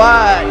Barry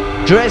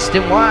White, dressed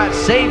in white,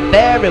 say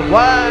Barry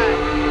White.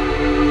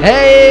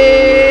 Hey!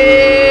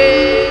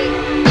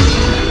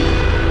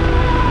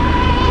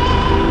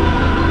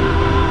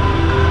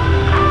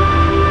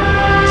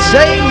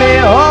 Take me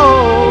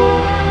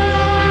home,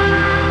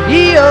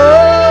 yo.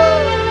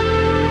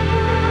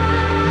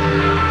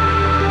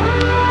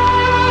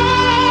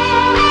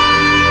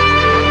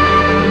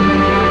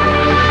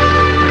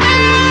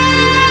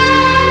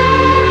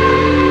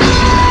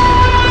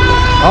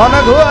 On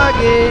a go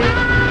again,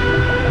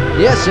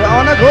 yes,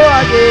 on a go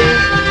again.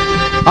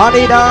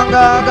 Honey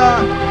Danga,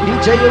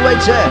 DJ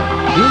UHF,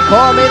 he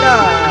call me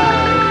now.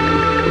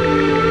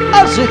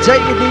 I'll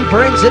take you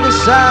deeper into the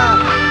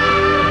sound.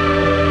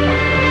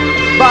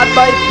 Bad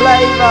by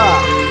flavor,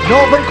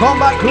 Northern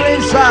Combat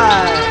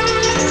Inside.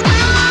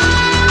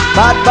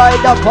 Bad by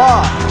the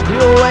bar,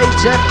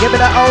 UHF, give me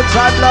the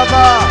outside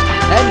lover.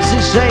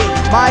 MC Shane,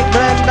 Mike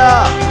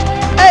Blender.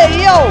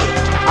 Hey yo,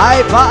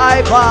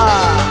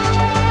 hyper.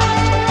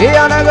 We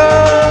on a go,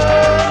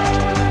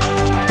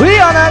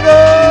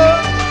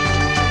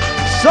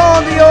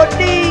 sound your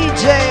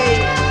DJ,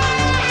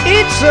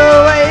 It's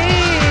away.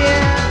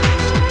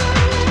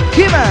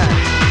 Come on.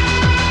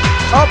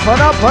 Up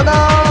and up and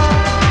up.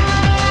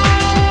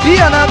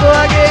 Piano go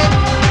again.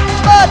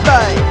 Bad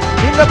boy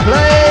in the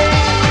play.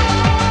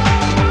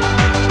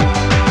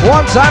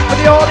 One time for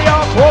the audio.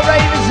 4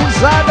 ravens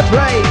inside the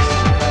place.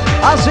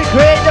 As we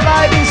create the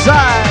vibe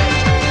inside.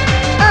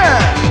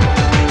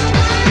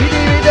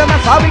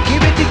 That's how we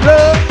keep it the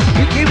club.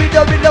 We keep it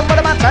the rhythm. What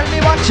am I telling me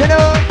what you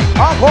know?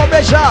 Hardcore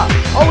pressure.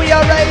 Oh, we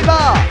are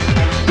raver.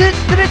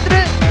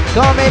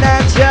 Coming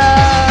at ya.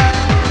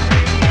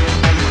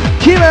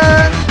 Come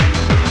on.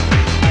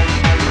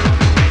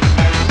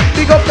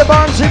 Pick up the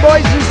Barnsley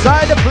boys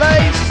inside the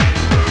place.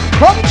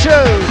 Come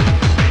true.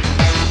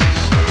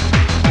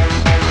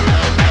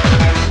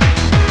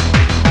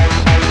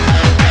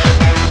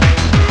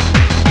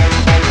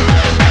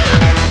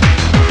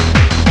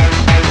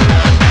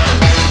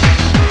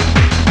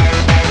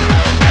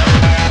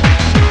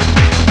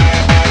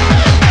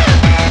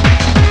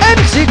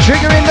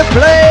 Trigger in the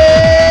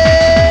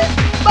play.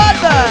 Bad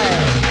boy.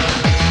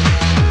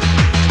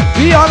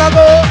 We on a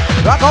go.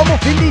 Rock on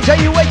with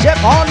DJ UHF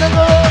on the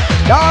go.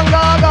 Down,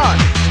 down.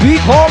 We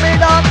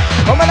coming up.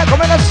 Coming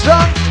up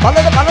strong.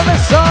 Follow the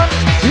sun.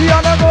 We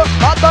on a go.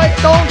 Bad boy,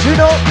 don't you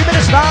know? Give me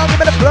the style,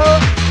 give me the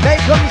flow. They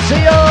come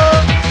see you.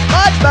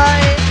 Bad boy.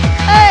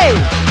 Hey,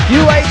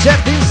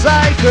 UHF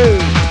inside crew.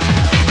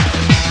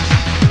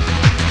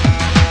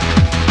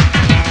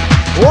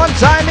 One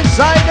time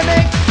inside the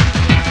mix.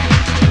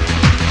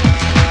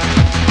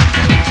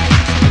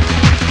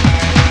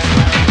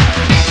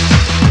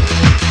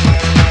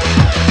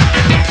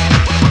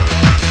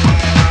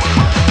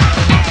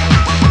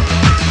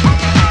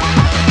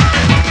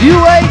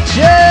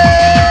 UHF!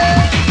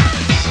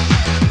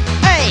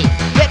 Hey,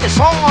 get this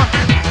on!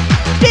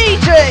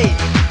 DJ!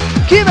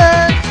 Come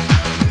on!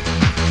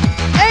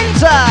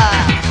 Enter!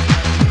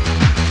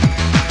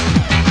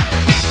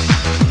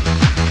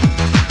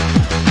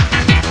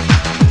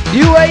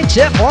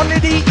 UHF on the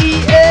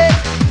DEA!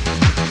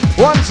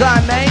 One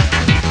time, mate!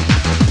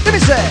 Let me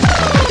say!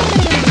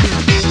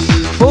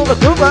 Pull the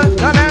Cooper,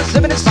 turn out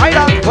 7 inside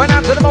out, went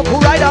out to the vocal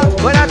rider,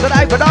 went out to the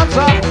hyper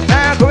dancer,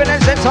 now going in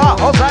center,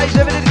 outside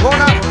 7 in the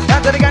corner,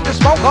 down to the ganja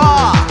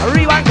smoker,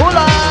 rewind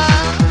cooler.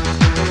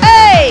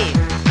 Hey!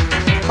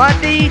 My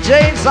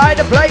DJ inside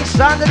the place,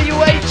 under the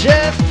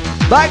UHF,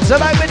 back to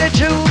back with the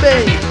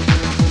Jubei.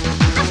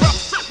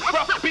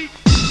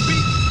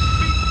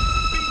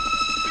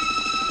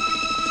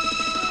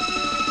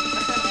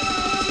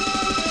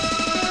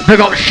 They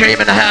got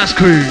shame in the house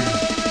crew.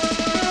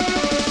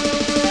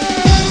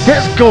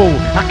 Let's go,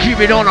 I keep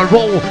it on a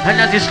roll. And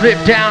as you slip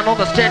down on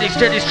the steady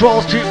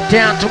strolls, trip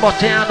down to my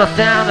town, the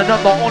sound,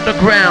 another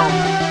underground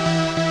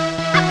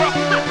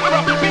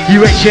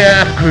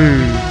UHF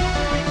crew.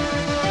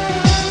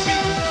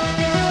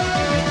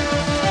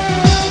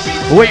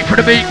 Wait for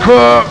the beat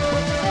crew.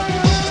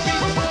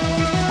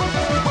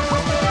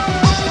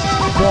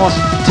 Boss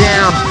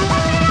down.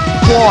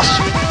 Boss.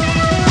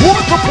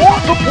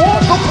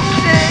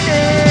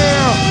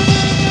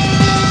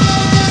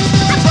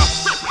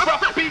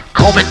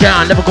 Coming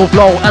down, lyrical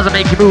flow as I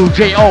make you move.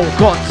 J.O.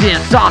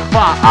 God's on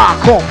fire,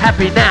 hardcore,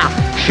 happy now.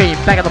 Shane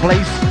back at the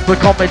place, we're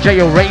coming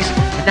J.O. race.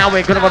 And now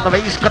we're gonna run the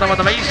race, gonna run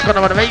the race.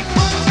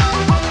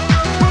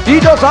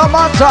 He does our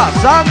matter,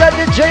 sound at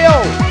the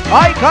J.O.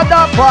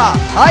 Ikadapa,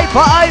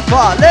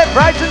 Ipa, left,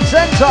 right and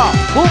center.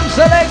 Boom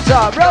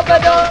selector, rubber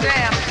dog.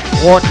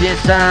 What this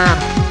sound,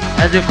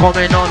 as you're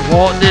coming on,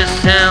 what this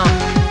sound.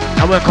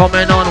 Now we're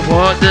coming on,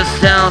 what this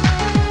sound.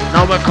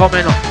 Now we're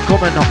coming on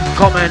the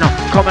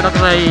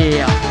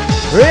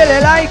Really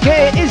like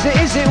it, is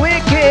it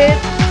wicked?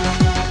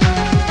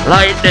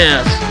 like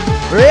this.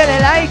 Really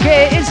like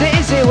it, is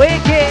it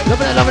wicked?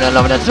 Loving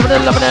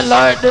it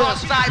like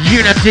this.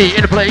 Unity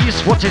in the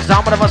place. Watch it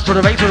sound, one of us to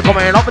the race. We're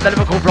coming up with the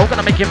lyrical flow.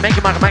 Gonna make it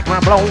my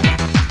blow.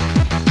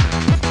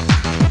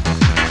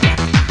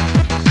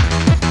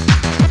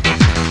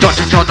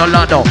 Dodging John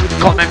Orlando,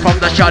 coming from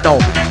the shadow.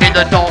 In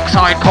the dark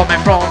side, coming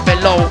from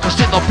below. Cause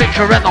in the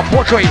picture and the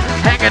portrait,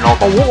 hanging on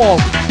the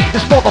wall.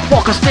 This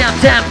motherfucker stands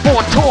 10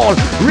 foot tall.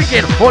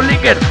 Ringing or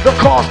linging, the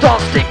car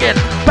starts stinging.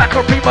 Back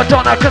up prima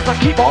donna, cause I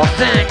keep on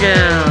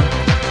singing.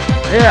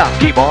 Yeah,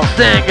 keep on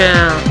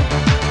singing.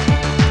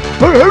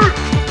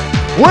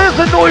 Where's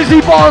the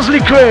noisy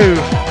Barnsley crew?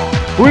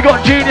 We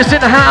got Genius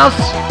in the house.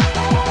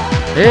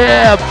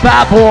 Yeah,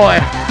 bad boy.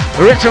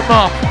 Rich him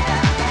up.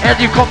 As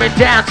you coming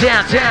down.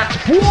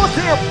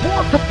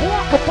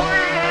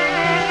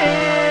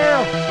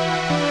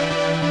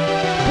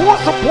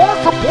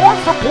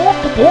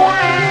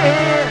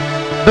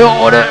 The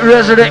order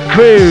resident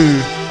crew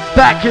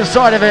back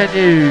inside the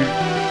venue.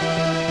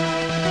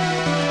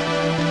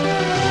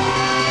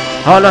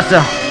 Oh,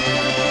 listen.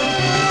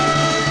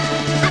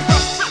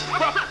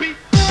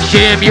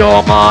 Jim,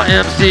 you're my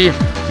MC,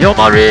 you're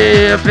my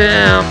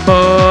riffing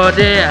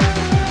buddy.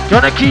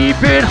 Gonna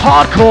keep it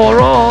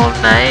hardcore all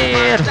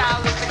night.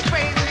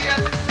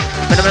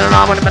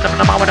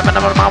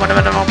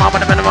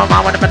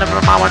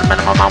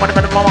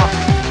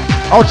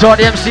 Outside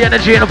the MC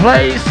energy in the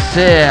place,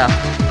 yeah.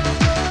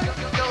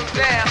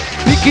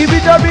 keep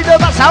it the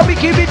rhythm, that's how we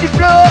keep it the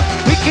flow.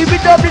 We keep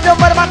it the rhythm,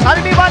 what am I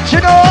telling me what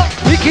you know?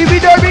 We keep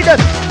it the rhythm,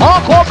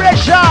 hardcore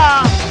pressure.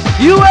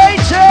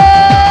 UHF!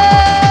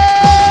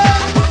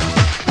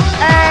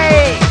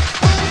 Hey!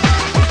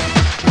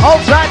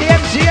 Outside the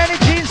MC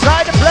energy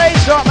inside the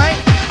place, right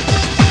mate?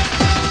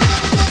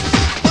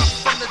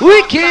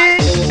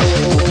 Wicked!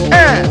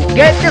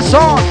 Get this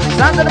on!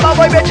 Stand in the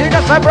boy, bitch, in the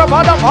cyber,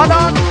 hold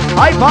on!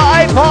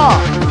 Hyper!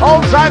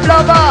 Outside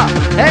lover!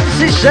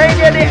 MC Shane,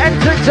 yeah, the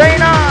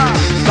entertainer!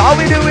 How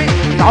we do it?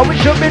 How we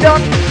should be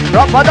done?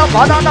 Drop on the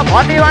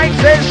funny mic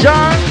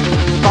session!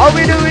 How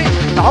we do it?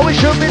 How we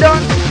should be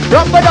done?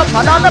 Drop on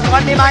the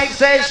funny mic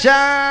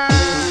session!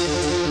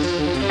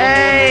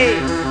 Hey!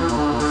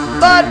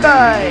 Bad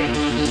boy!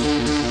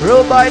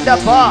 Roll by the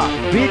park,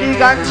 BD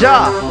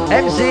Ganja,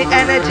 MC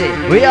Energy,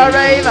 we are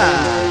raver.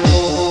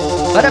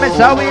 But I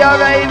how we are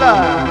raver.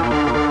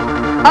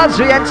 As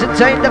we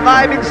entertain the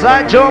vibe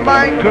inside your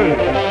mind crew.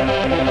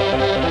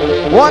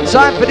 One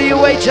time for the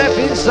UHF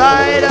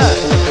inside.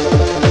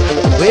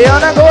 We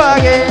wanna go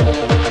again.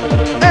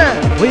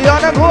 We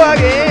wanna go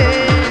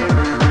again.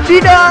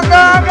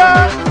 Didanga,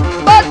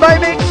 bad boy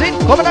mixing,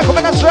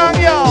 coming on strong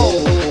yo.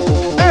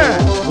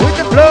 With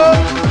the flow.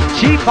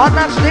 Cheap on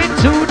that stick,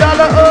 $2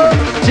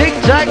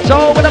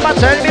 tic-tac-toe, but about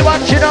tell me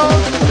what you know.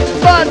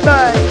 Bad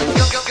boy,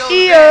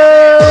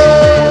 yeah.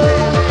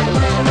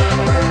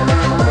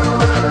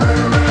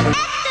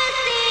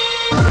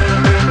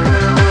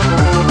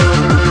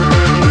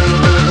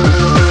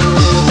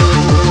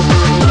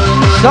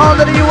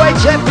 Sound of the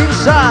UHF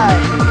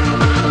inside.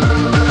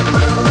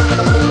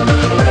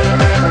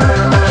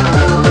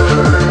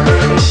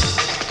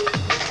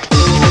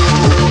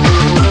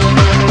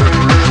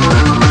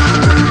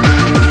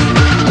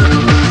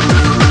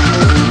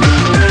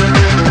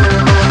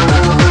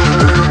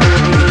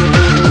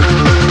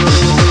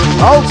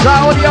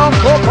 Outside with the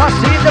encore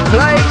posse in the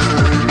place.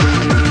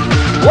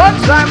 One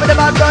time with the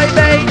bad boy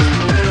mate.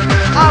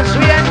 As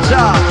we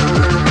enter.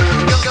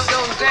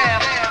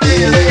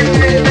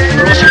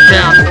 Rush it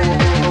down.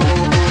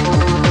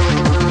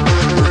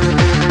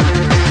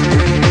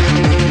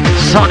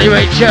 Sunny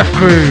UHF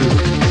crew.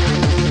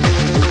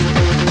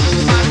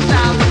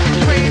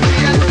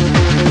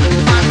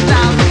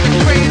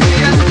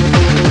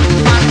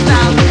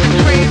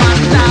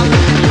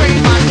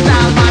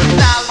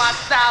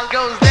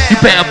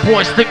 Better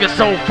boys think it's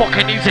so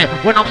fucking easy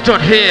when I'm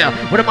stood here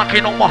with a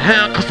mic on my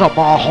hand, cause of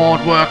my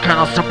hard work and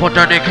a simple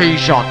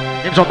dedication.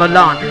 Names on the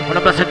line when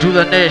I'm blessed to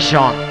the nation.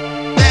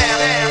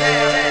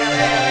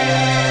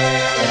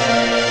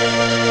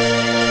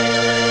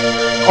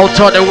 I'll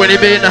tell you when he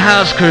be in the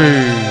house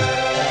crew.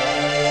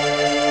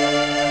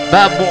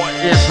 Bad boy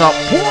is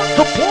support.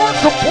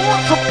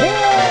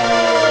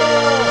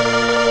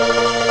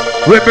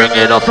 We bring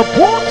it up,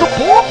 support,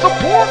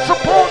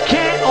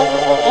 kid.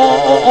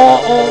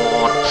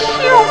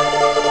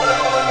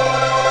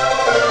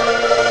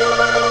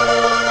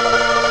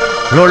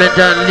 Rolling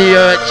down the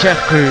UHF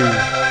crew.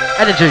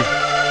 Energy.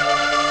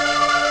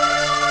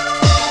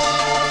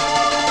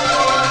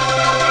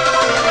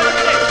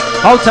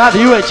 Outside the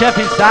UHF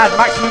inside,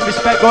 maximum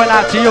respect going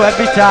out to you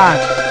every time.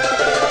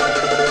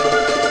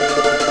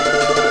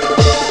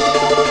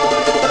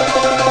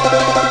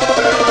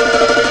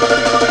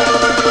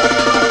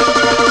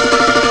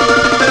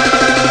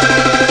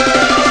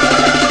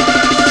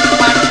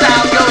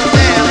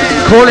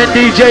 Calling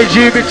DJ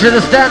Jubei to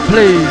the stand,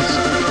 please.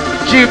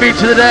 Jubei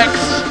to the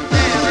decks.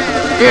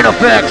 In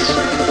effects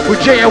with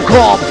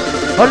JLCom,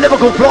 a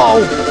lyrical flow.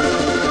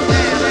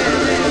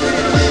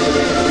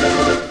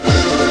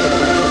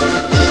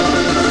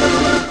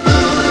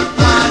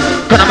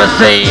 Gonna be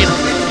seen,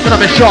 gonna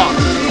be shot.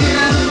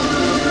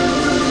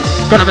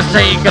 Gonna be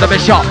seen, gonna be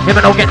shot. Him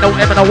and no get no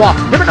him and a war.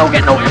 Him and no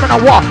get no him and a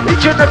war.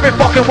 Each and every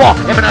fucking war.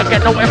 Him and no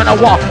get no him and a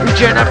war.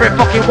 Each and every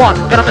fucking one.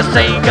 Gonna be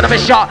seen, gonna be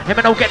shot. Him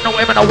and no get no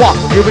him and a war.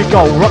 Here we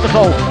go, rock and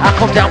roll. I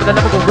come down with a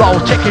lyrical flow.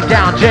 Check it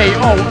down,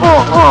 J-O.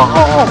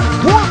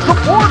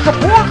 Support.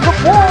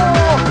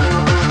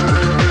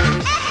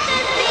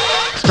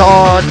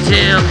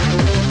 Starting.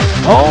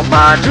 Oh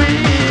my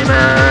dream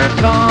and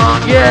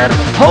can't get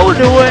hold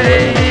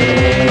away.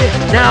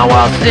 Now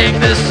I'll sing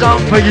this song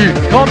for you.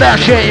 Come down,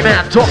 Shay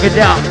man, talk it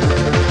down.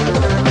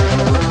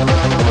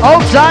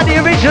 Outside the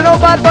original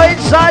bad boy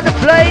inside the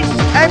place.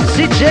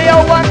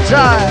 MCJO one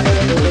time.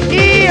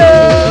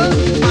 EO.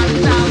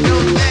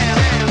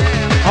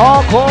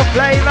 Hardcore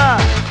flavor.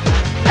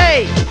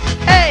 Hey.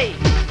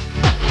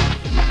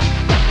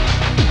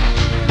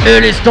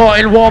 Early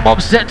starting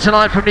warm-up set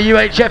tonight from the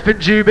UHF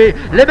and Jubei.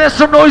 Let me have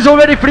some noise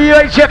already for the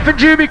UHF and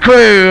Jubei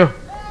crew.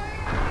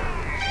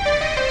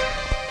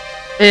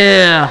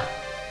 Yeah.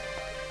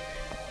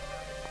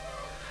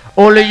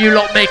 All of you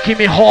lot making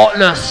me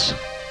heartless.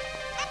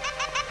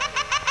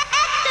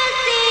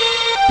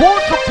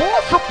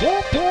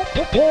 Support.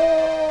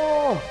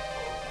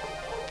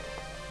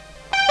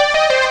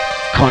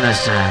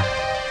 Connoisseur.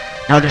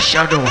 Now the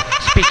shadow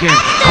speaking,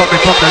 coming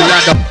from the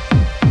land of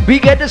We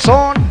get the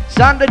sound,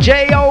 stand the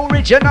J.O.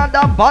 original,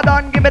 the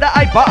button, give me the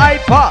hyper,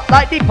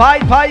 like the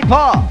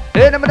piper.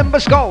 In the middle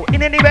go,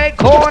 in any way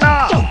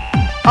corner.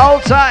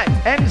 Outside,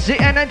 MC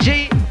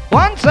Energy,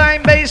 one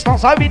time bass,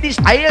 that's how we this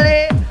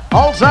style.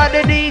 Outside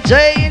the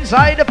DJ,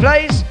 inside the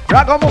place.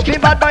 Ragamuffin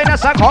bad boy,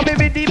 that's how come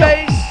with the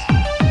bass.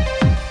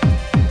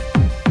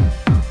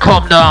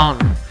 Calm down,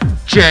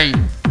 J.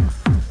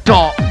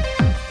 Dot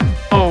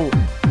O.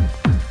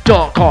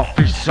 Dot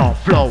coffee's on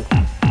flow.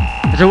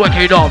 To work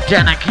it off,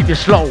 then and keep it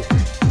slow.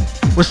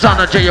 With Son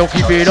and J.O.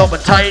 keep it up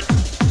and tight.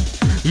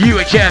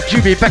 UHF,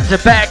 Jubei back to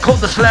back, cut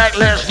the slack,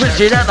 let's rinse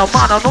it and the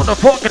man, I know the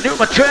fucking new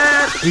my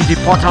trend. Easy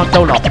pot on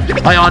dollar,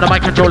 I on the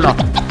mic controller.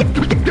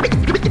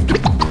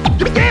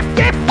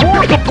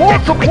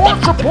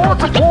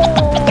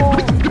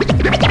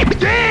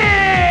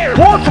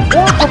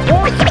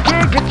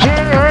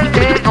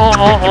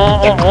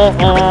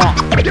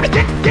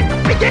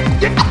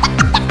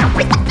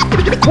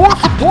 Support.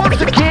 Support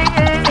the king.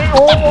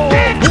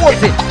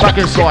 What's it? Back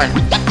inside.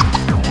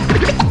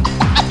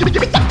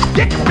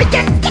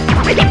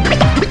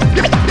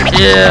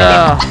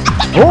 Yeah.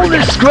 All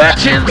the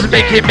scratchings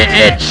making me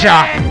itch.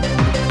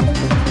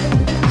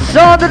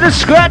 Sound of the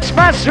scratch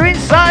master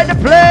inside the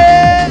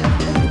plane.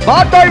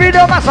 Bad boy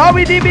rhythm, that's how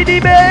we DVD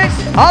bass.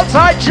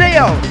 Outside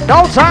jail,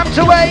 no time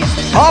to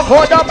waste. Half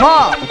for the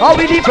bar, how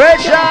we the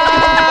pressure.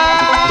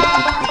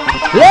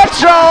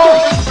 Let's roll.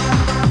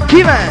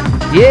 Keyman,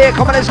 yeah,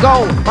 come on, let's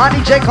go. My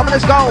DJ, come on,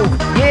 let's go.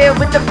 Yeah,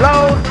 with the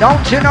flow,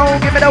 don't you know?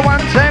 Give me the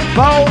one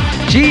tempo.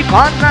 Cheap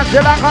on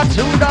until I got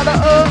 $2.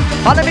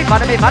 Follow me,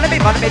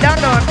 down.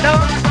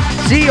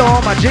 See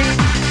all my G,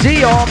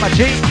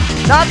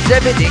 Not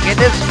everything in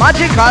this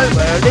magical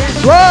world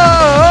is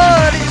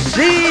what it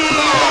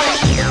seems.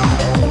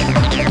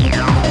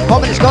 Come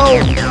on, let's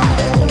go.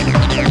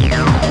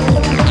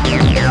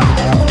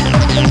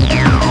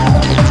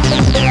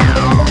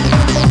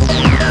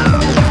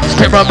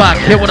 Step right back,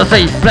 hear what I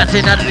say,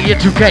 blasting out of the year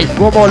 2K.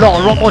 One more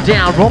low, one more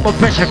down, one more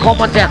pressure,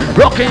 come on down,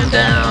 rocking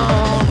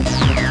down,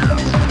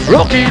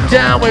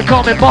 we're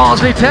coming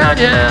Barnsley town,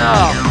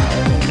 yeah.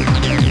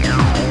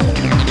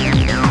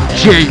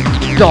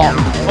 J.O.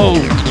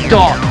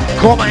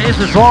 Come on, it's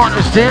the song,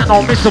 stand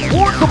on me,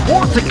 support, I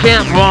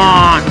can't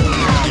run.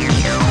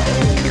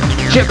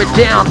 Chip it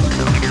down,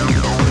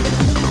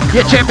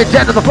 yeah, chip it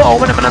down to the floor,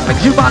 when I'm gonna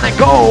make you mind and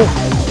go.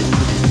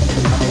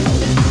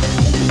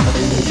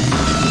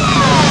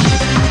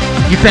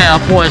 You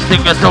bad boys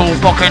think it's so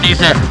fucking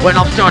easy when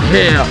I'm stood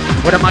here.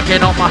 When am I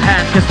getting off my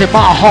hands? Cause it's my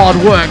hard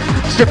work,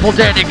 simple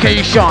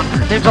dedication.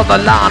 Names on the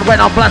line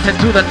when I'm blasting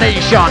to the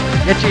nation.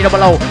 You're cheating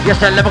below, you're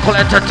still lyrical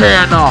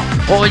entertainer.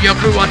 All your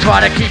crew are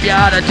trying to keep you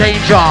out of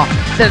danger.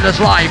 Then there's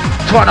life,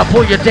 trying to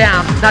pull you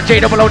down. Not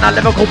J-double-O, not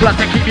lyrical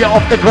blasting, keep you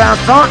off the ground,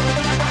 son.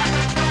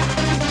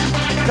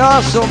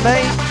 Awesome,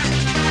 mate.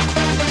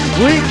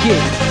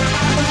 Wicked.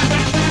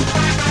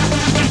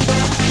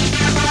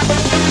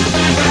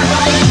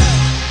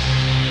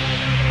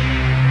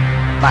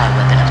 My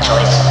weapon of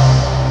choice.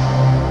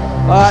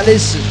 Alright,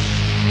 listen.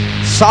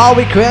 So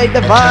we create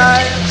the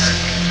vibes.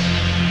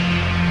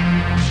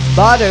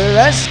 Butter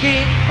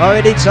asking,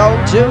 already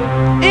told you.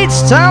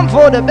 It's time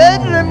for the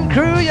Bedlam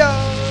crew, yo.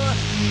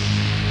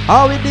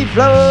 How with the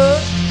flow,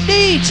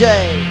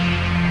 DJ.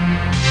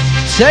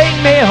 Take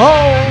me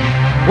home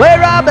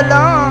where I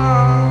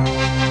belong.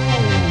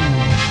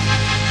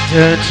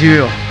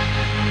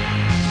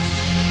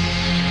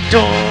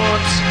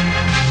 Don't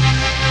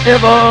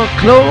ever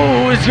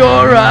close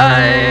your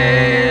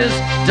eyes,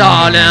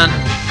 darling,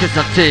 cause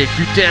I take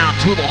you down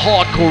to the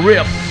hardcore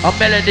rip. A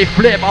melody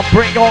flip, I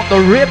bring on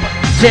the rip.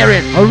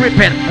 Tearing, a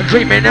ripping, a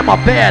dreaming in my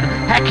bed.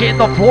 Hacking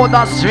the floor,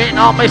 that's straight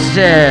on my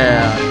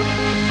set.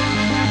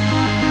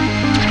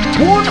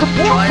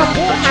 Support.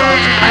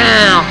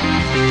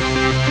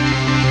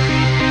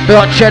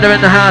 Got cheddar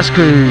in the house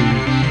crew.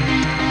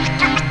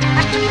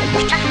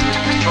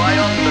 Try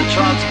on the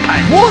trance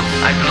pants. What?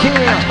 I look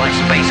at my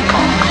space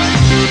cock.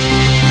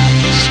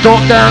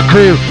 Stop down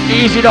crew,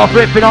 easy off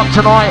ripping up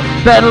tonight.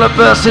 Bedlam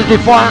versus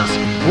Defiance.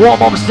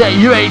 Warm up set,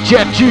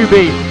 UHF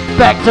Jubei.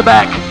 Back to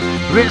back,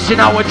 rinsing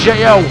out with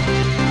J.O.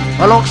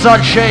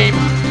 Alongside Shame.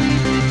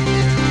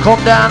 Calm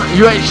down,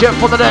 UHF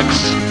for the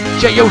next.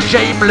 J.O.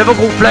 Shame,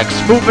 Liverpool Flex.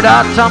 Move it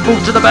out, time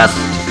move to the best.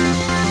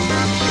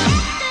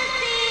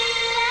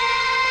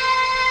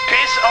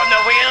 Piss on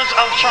the wheels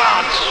of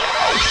trance.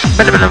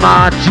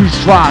 My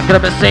juice rock, gonna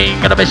be sing,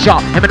 gonna be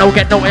shot. Him and no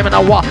get no him and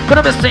no what.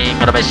 Gonna be sing,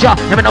 gonna be shot.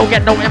 Him and no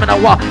get no him and no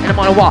what. Him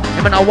and no what,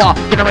 him and no what.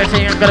 Gonna be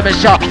sing, gonna be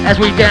shot. As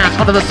we dance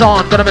under the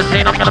sun, gonna be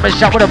sing, I'm gonna be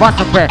shot with a bus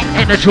of prayer.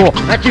 Ain't the shore,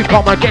 let you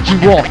come and get you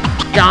raw.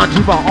 Down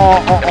to my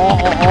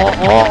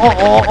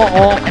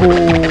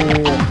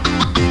cool.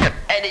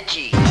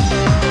 Energy.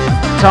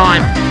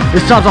 Time,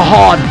 this times are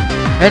hard.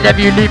 And if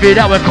you leave it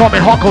out, we're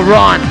coming hawk or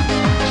run.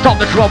 Stop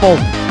the trouble,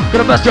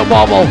 gonna bust your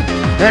bubble.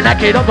 And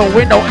that kid on the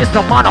window is the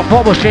man of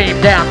bubble Shame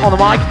down on the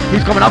mic.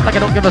 He's coming up like I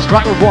don't give a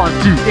strike with 1,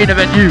 2 in the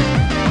venue.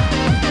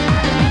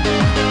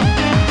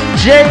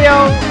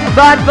 J.O.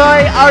 Bad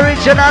boy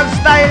original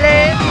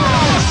styling.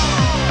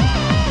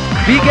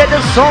 We get the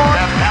song.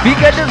 We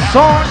get the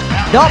sound,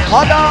 the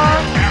harder.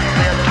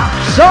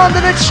 Sound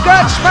of the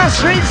scratch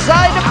master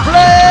inside the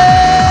place.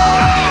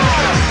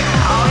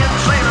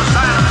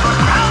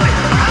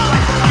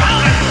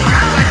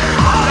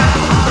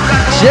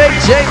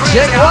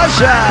 Check,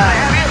 watch out.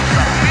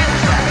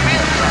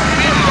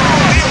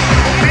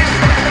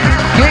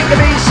 Kick the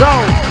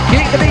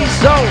beat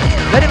so.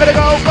 Ready for the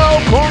go,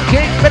 corn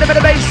kick, bit of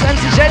the bass,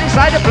 MC Jen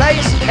inside the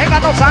place. Ain't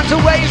got no time to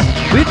waste.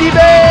 With the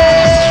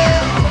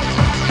bass.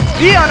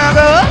 Yeah,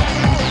 nigga.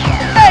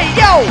 Hey,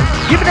 yo,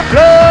 give me the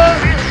plug.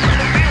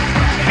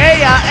 Hey,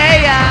 yeah.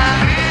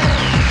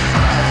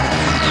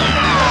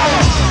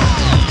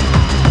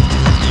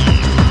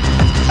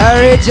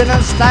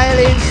 Original style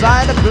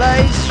inside the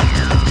place.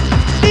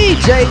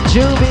 DJ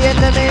Jubei in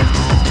the mix.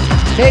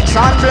 Mix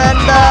on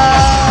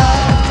blender.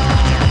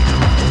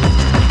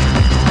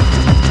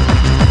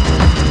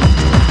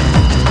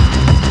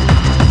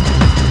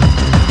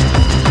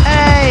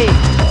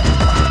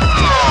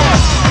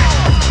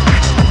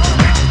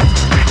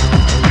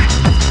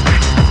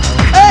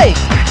 Hey,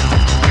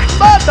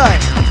 bye-bye.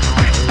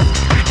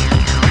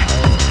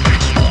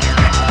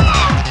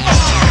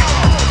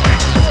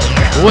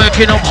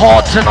 Working up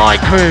hard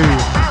tonight, crew.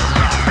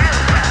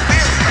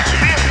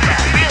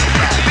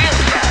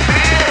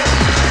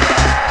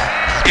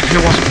 If you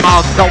was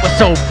mouth that was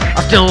soap,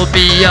 I'd still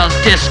be as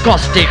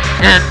disgusting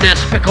and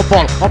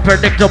despicable,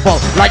 unpredictable,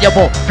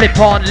 liable, flip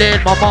on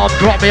lid. My mom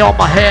dropped me on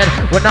my head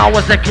when I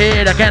was a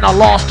kid. Again, I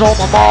lost all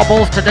my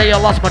marbles. Today I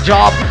lost my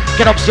job.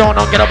 Get up,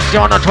 Siona,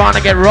 trying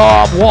to get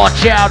robbed.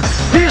 Watch out,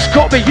 this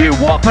could be you,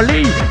 what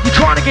police? You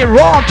trying to get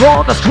robbed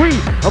on the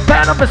street. A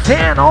band of his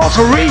hand,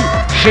 also read.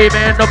 Shame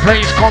in the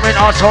place, coming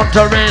us on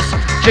tourists.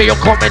 Jail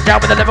coming down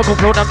with a Liverpool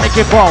flow that make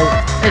it blow.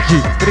 Edgy,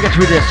 gonna get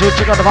through this. So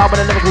check out the vibe with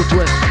a Liverpool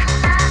twist.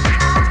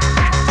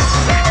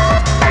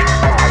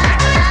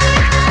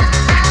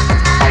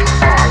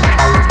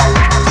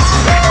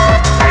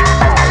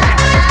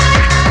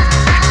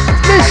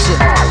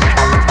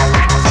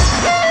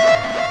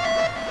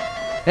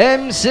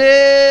 MC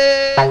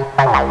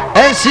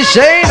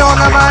Shane on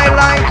the my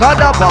line,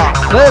 Kadaba.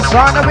 First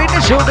on the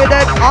witness, she'll be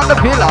dead on the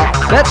pillar.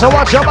 Better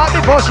watch your back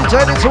before she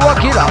turn into a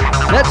killer.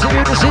 Let's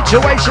review the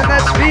situation,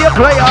 let's be a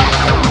player.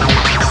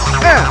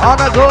 On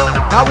a go,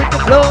 now with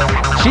the flow.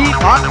 Cheap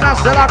on us,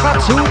 still I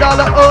got $2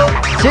 oh.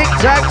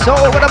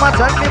 Tic-tac-toe, what am I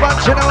telling me what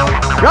you know?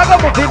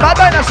 Ragamuffin, bad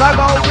minus, I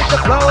go with the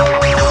flow.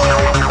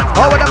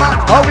 Oh, what am I,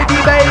 oh with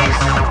the bass.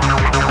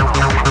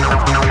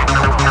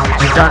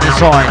 She's done this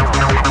side.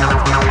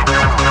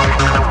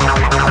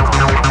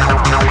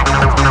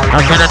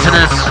 I'm gonna to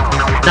this,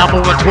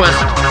 number one twist.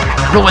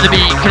 Roll with the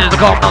beat, killing the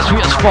golf, my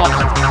sweet spot.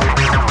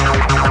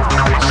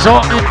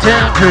 Stop you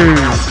down, crew.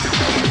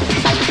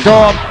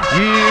 Stop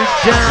you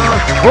down.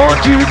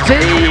 Won't you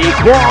take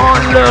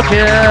one look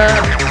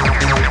at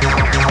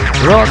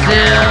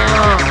Rosia?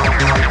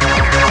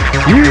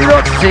 You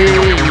don't see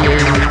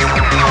it.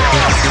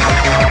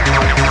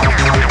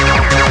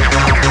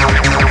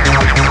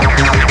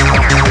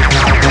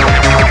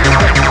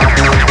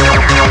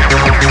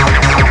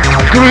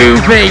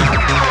 Groovy.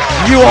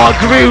 You are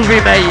groovy,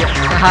 mate.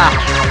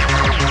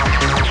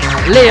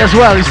 Lee as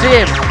well, you see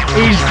him?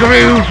 He's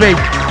groovy.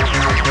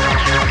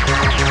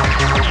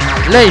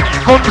 Lee,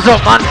 thumbs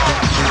up, man.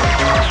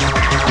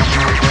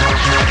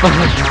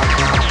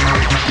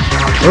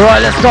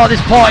 Right, let's start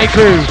this party,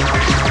 crew.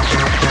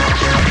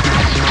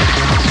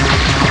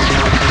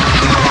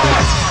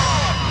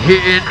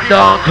 Hitting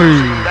down,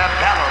 crew.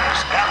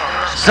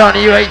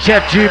 Sonny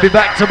UHF, Jubei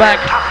back to back,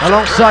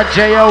 alongside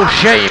J.O.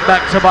 Shane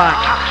back to back.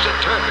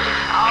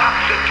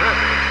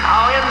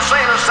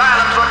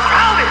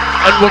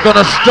 And we're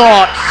gonna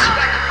start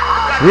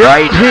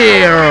right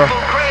here.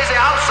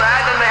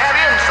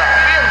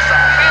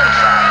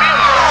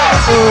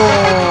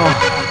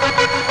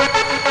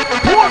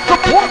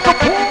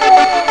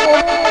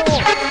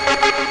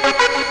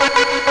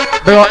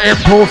 They got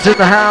Impulse in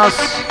the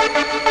house.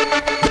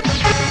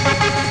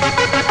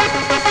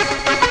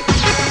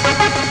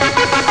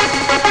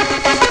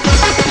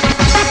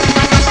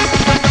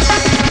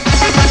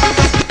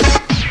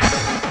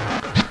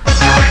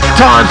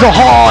 Times are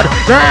hard,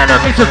 the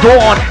enemies are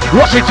gone.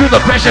 Rushing through the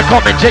pressure,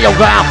 coming jail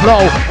ground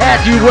flow. As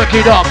you work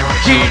it up,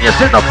 genius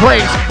in the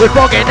place. We're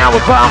bugging now,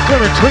 we're found,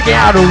 gonna trigger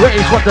out a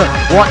race.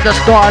 What the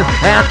style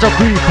and the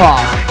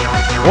creeper.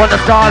 What the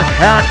style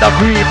and the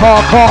creeper.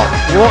 Call,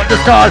 what the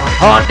style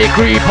and the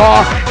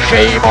creeper.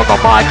 Shame on the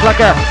mic like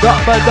a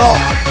rubber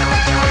dog.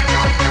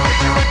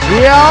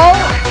 Yo,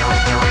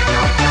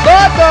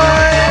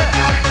 bye-bye.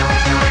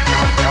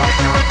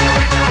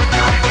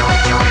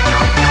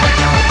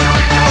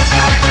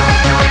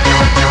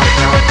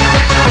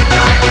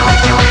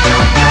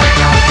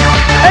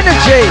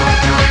 Energy,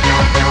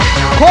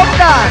 come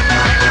down.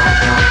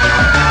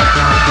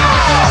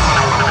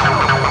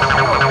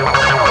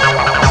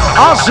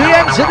 As we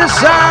enter the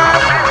sun.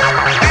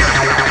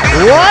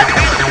 What?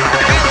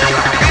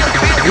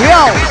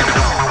 Yo.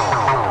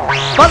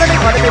 Follow me,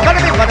 follow me,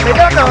 follow me, follow me,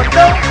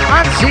 no,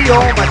 and see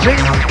all my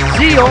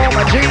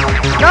dreams,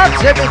 not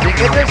everything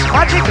in this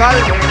magical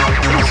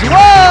is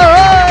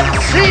what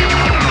see.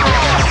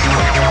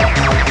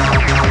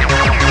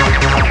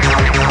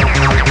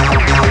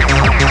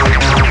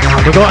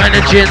 We got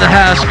energy in the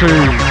house,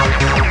 crew.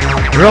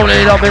 Roll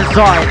it up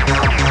inside.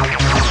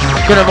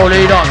 Gonna roll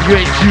it up, you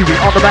ain't Jubei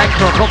on the back,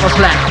 on top of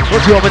slack.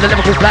 What's you up with the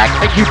Liverpool black?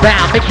 Make you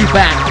bound, make you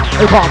bang.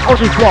 I come on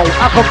the flow,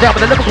 I come down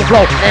with the Liverpool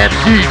flow.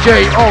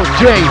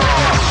 MCJOJ.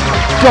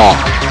 Dark.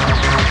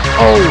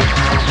 Oh.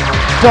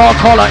 Dark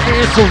collar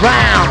is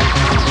around.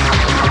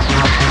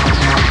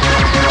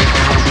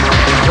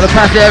 Gonna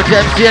pass it over to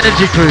MC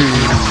Energy crew.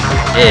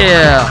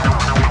 Yeah.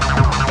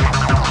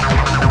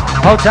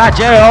 Hold tight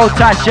Jerry, hold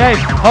tight Shane,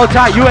 hold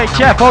tight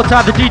UHF, hold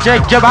tight the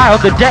DJ Jubei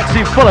on the decks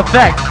in full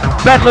effect.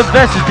 Bedlam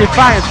versus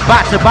Defiance,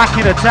 back to back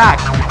in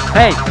attack.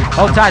 Hey,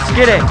 hold tight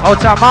Skiddy,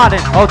 hold tight Martin,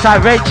 hold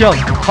tight Rachel,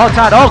 hold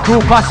tight all crew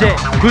pass it.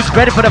 Who's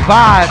ready for the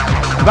vibe?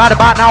 Right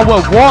about now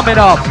we're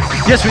warming up.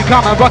 Yes we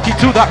come and rock you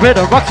to that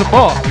rhythm, rock some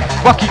more.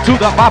 Rock you to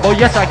that Bible,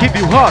 yes I give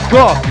you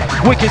hardcore.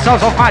 Wicked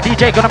sounds of my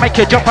DJ gonna make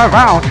you jump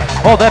around.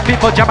 All the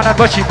people jamming and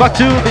rushing, rock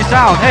to the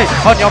sound. Hey,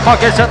 on your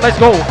mark, get set, let's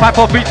go. 5,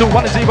 4, 3, 2,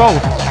 1, 0.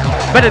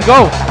 Ready to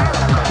go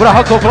with a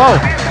hardcore flow.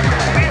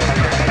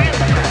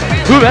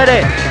 Who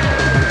ready?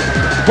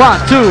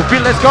 1, 2, 3,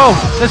 let's go.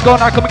 Let's go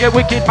now, come and get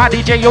wicked. My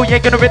DJ, yo, yeah,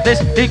 gonna rip this.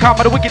 He come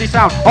with a wickedy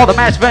sound. All the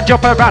mass men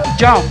jump around,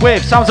 jump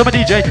with sounds of my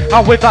DJ.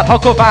 And with that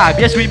hardcore vibe,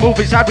 yes, we move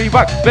inside, we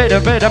rock.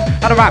 Rhythm,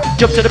 and around.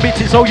 Jump to the beat,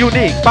 it's so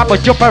unique. Papa,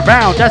 jump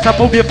around, that's how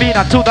move your feet.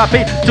 And to that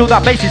beat, to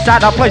that bass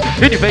inside our place.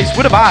 In your face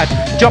with a vibe.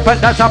 Jump and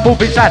dance and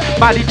move inside.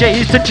 My DJ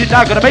is touching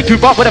now, gonna make you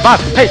rock with a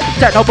vibe. Hey,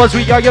 techno buzz,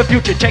 we are your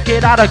future. Check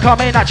it out and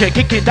coming at you.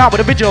 Kicking down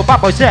with the original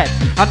bad boy set.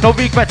 And no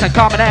regrets and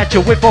coming at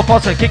you with full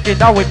force and kicking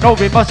down with no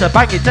remorse. And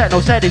banging techno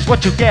set is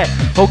what you get.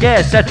 Oh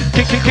yeah, said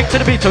kick to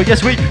the beat. Oh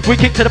yes, we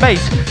kick to the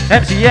bass.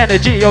 MC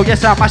Energy, oh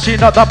yes, I'm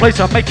mashing up the place.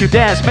 I'll make you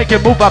dance, make you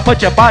move, I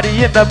put your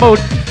body in the mood.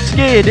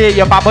 Skiddy,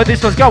 your mama,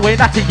 this one's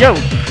going out to you.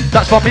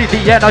 That's for me, the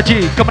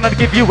energy, coming on to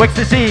give you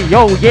ecstasy.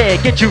 Oh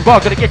yeah, get you raw,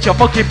 gonna get your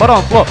funky butt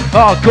on floor.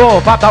 Oh cool,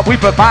 vibe that we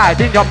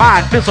provide in your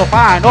mind, feel so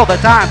fine all the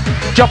time.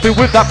 Jumping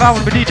with that sound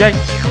of a DJ,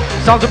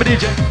 sounds of a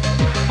DJ.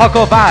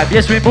 Hardcore vibe,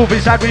 yes we move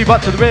inside, we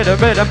rock to the rhythm,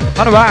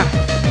 and around.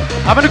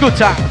 Having a good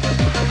time,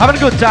 having a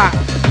good time.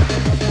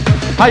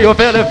 How you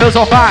feeling? Feel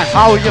so fine.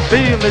 How you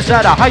feeling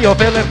inside? How you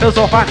feeling? Feel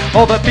so fine.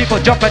 All the people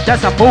jump and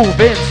dance and move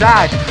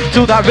inside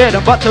to that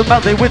rhythm, but to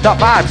melody with that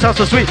vibe. Sounds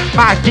so sweet.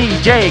 My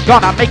DJ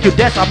gonna make you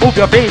dance and move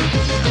your feet.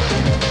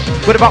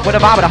 With a rock, with a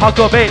vibe, with a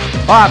hardcore beat.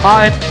 Alright,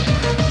 Martin.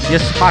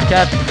 Yes, my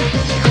cat.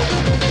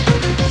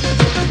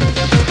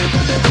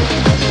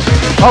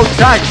 Hold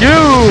tight,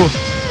 you.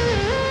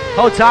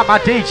 Hold tight, my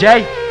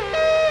DJ.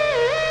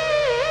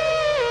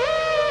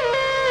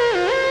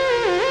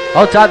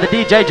 Hold tight, the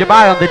DJ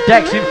Jubei on the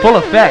decks in full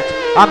effect.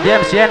 I'm the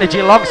MC Energy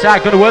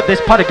alongside, gonna work this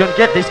party, gonna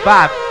get this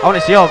vibe. I wanna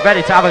see you all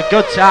ready to have a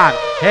good time.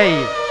 Hey.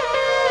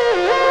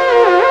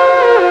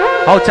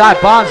 Hold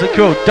tight, Barnsley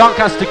crew,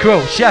 Doncaster crew,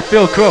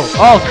 Sheffield crew,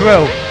 all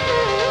crew.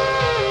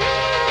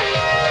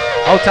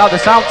 Hold tight, the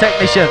sound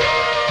technician.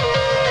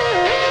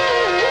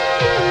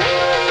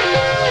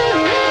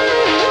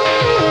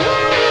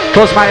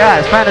 Close my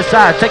eyes, find a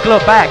side, take a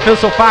look back, feel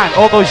so fine.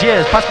 All those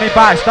years pass me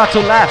by, start to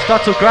laugh,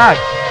 start to cry.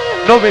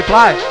 No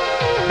reply.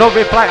 No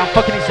reply, I'm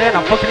fucking insane,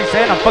 I'm fucking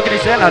insane, I'm fucking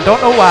insane, I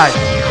don't know why.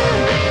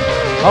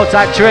 Hold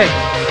tight trick,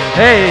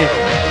 hey.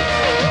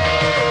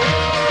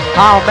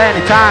 How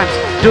many times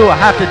do I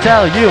have to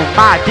tell you,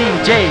 my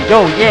DJ,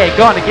 yo yeah,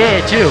 gonna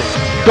get you.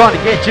 Gonna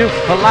get you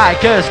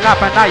like a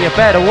snapper, now you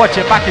better watch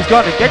your back, it's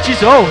gonna get you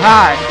so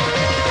high.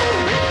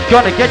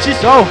 Gonna get you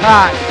so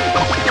high.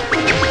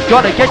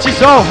 Gonna get you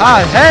so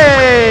high,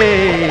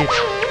 hey.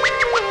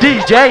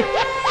 DJ,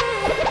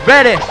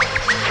 ready,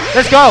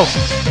 let's go.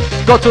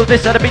 Go to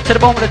this and the beat to the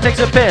moment it takes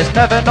a piss.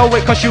 Never know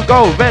it cause you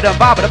go rhythm,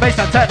 vibe with the bass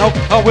and techno.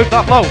 Oh with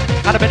that flow.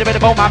 And a bit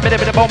of bone, my bit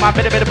of bone, my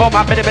bit of bone,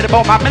 my bit of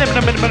bone, my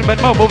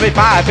minimum movie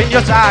vibe in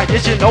your side.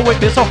 Yes you know it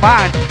feels so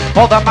fine.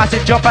 All that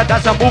massive jump and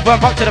dance and move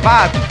and rock to the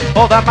vibe.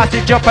 All that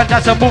massive jump and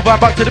dance and move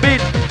and rock to the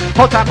beat.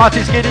 Hold time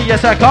Martin Skiddy,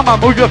 yes sir, come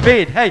on move your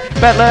feet. Hey,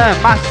 Bedlam,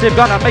 massive,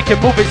 gonna make you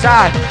move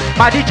inside.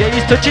 My DJ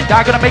is touching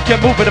down, gonna make you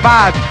move with the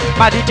vibe.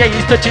 My DJ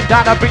is touching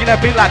down and bringing a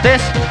beat like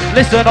this.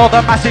 Listen, all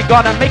the massive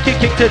gonna make you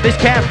kick to this,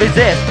 can't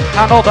resist.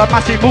 And all the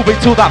massive moving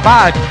to that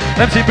vibe.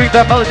 MC bring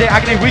the melody,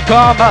 agony, we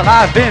come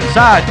alive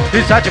inside.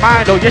 Inside your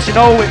mind, oh yes you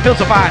know it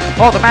feels so fine.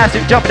 All the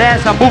massive jump and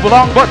dance and move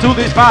along, but to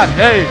this vibe.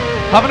 Hey,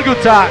 having a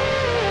good time.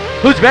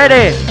 Who's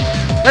ready?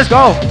 Let's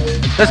go.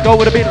 Let's go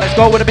with a beat, let's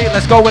go with a beat,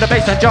 let's go with a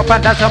bass and jump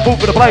and dance and move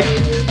with a play.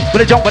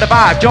 With a jump with a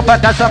vibe, jump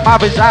and dance and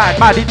move inside.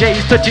 My DJ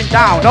is touching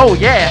down, oh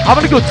yeah,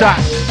 having a good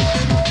time.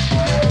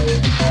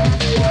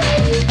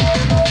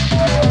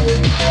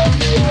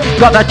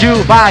 Got that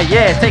Jubei,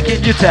 yeah,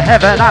 taking you to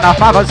heaven. And a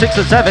 5 and 6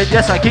 and 7,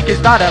 yes I kick it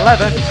start at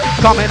 11.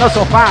 Coming up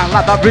so fine,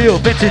 like that real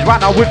vintage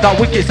right now with that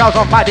wicked sounds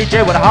on my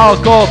DJ with a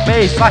hardcore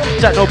bass, like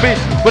techno beat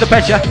with a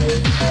pressure.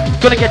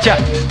 Gonna get ya.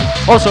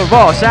 Also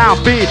raw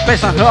sound, beat,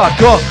 bass and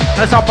hardcore.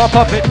 And sound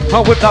pop it,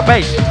 on with that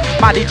bass.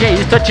 My DJ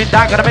is touching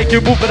down, gonna make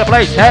you move with the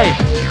place. Hey,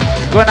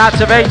 going out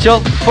to Rachel,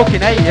 fucking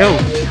hate you.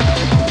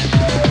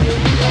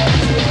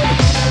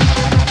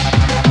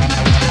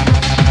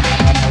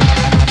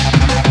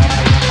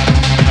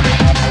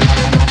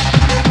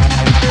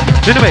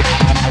 In the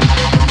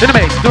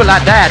mix, do it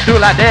like that, do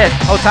it like this.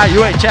 Hold tight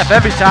UHF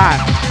every time.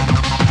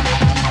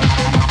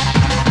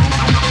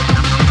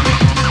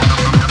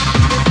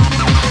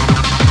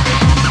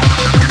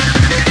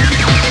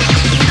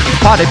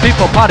 Party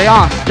people, party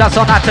on. Dance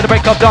all night to the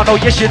break of dawn. Oh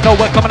yes, you know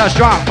we're coming out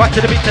strong. Back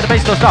to the beat, to the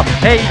bass, don't stop.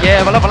 Hey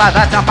yeah, I love it like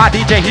that. Now my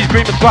DJ, he's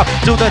green with grub.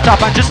 To the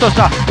top and just don't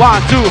stop.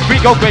 1, 2, 3,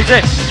 go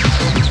crazy.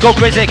 Go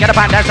crazy, get a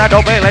band dance,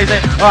 don't be lazy.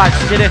 Alright,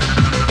 get it.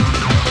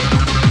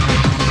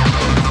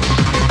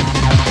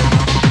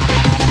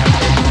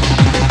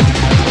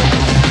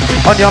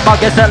 On your mark,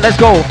 get set, let's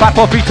go. 5,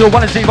 4, 3, 2,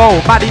 1, and 0.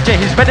 My DJ,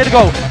 he's ready to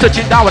go.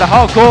 Touching down with a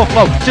hardcore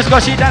flow. Just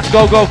cause she dance,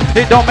 go, go.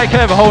 It don't make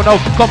her a hoe, no.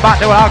 Come back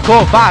there with a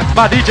hardcore vibe.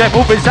 My DJ,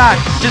 move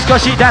inside. Just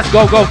cause she dance,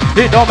 go, go.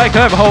 It don't make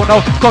her a hoe, no.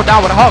 Come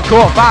down with a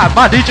hardcore vibe.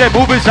 My DJ,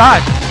 move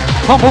inside.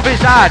 Come move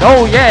inside.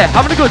 Oh yeah,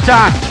 having a good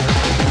time.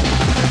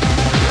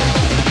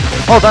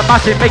 Oh, that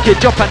massive, make it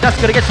jump, and that's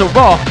gonna get so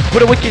raw.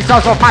 With the wicked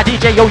sounds of my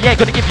DJ, oh yeah,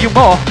 gonna give you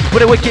more. With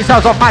the wicked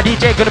sounds of my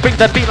DJ, gonna bring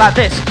the beat like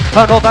this.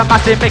 And all that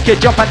massive, make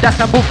it jump and dance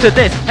and move to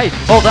this. Hey,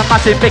 all that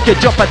massive, make it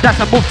jump and dance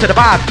and move to the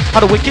vibe.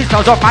 How the wicked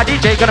sounds of my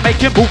DJ, gonna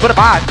make you move with the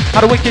vibe. How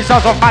the wicked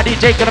sounds of my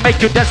DJ, gonna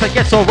make you dance and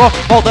get so raw.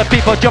 All the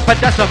people jump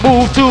and dance and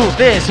move to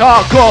this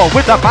hardcore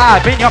with the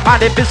vibe in your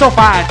mind, it feels so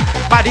fine.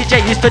 My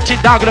DJ is touching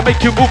down, gonna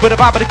make you move with the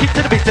vibe. But kick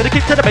to the beat, to the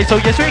kick to the bass. So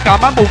yes, we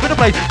come and move with the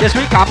place. Yes,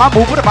 we come and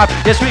move with the vibe.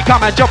 Yes, we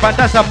come and jump and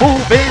dance and move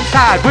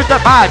inside with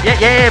the vibe. Yeah,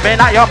 yeah, man,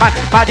 not your man.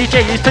 My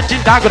DJ is touching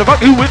down, gonna rock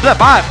you with the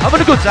vibe.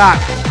 Having a good time,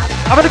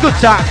 having a good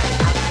time,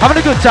 having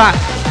a good time.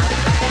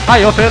 How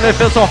you feeling? It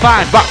feels so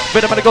fine. Rock,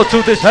 but I'm gonna go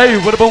to this. Hey,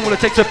 with a boom, when it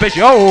takes a pitch.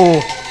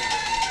 Yo,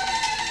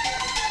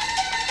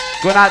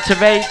 going out to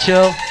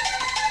Rachel.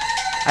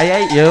 I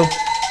hate you.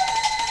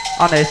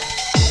 Honest.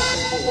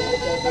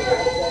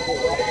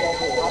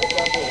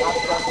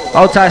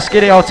 Hold tight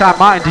Skiddy, hold tight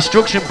Martin,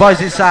 Destruction boys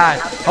inside.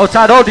 Hold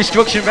tight all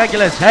Destruction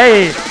regulars,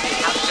 hey!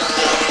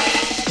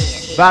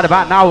 Right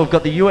about now we've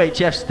got the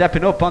UHF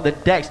stepping up on the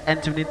decks,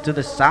 entering into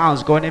the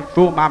sounds, going in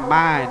through my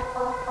mind.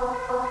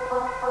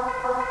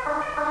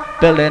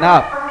 Building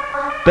up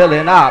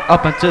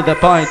until the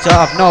point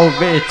of no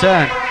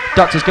return.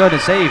 Doctor's gonna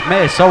save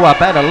me, so I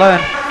better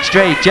learn.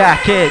 Straight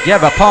jacket, yeah,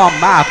 upon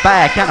my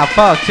back, and I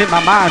fucked in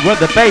my mind with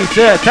the bass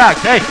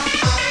attacks, hey!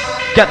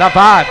 Get the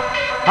vibe,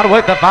 how to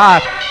work the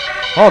vibe.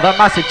 Oh, that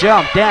massive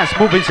jump, dance,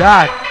 move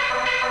inside.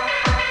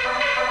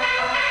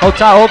 Hold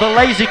tight, all the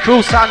lazy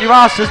crew sat on your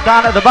asses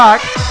down at the back.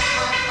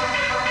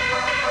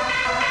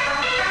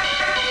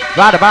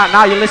 Right about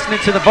now, you're listening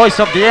to the voice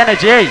of the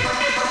energy.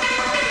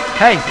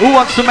 Hey, who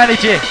wants some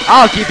energy?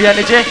 I'll give you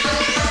energy.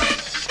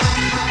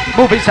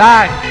 Move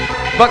inside,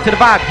 back to the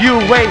vibe.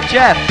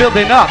 UHF,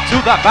 building up to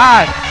the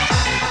vibe.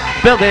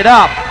 Build it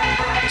up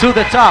to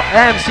the top.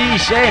 MC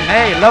Shane,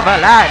 hey, love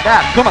it like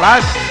that. Come on,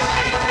 lads.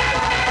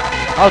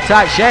 Hold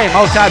tight Shame,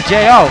 hold tight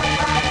J.O.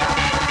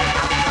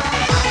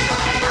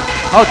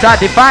 Hold tight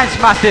Defiance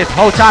massive,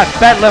 hold tight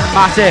Bedlam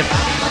massive.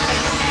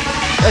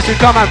 Let's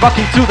come and rock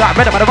you to that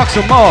rhythm and rock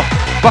some more.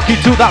 Rock you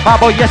to that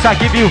vibe, oh yes I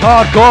give you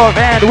hardcore.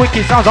 And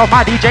wicked sounds of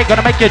my DJ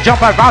gonna make you jump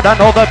around. And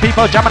all the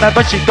people jamming and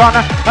rushing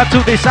gonna up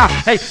to this sound.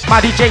 Hey,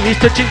 my DJ is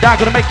touching down,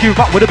 gonna make you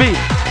rock with a beat.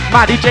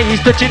 My DJ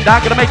is touching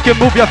down, gonna make you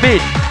move your feet.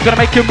 Gonna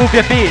make you move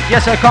your feet.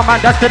 Yes, I come and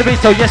dance to the beat.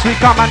 So yes, we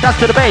come and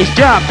dance to the bass.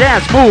 Jump,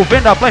 dance, move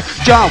in the place.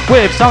 Jump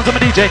with sounds of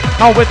my DJ.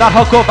 On with that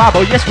hardcore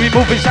Bible. Yes, we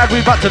move inside,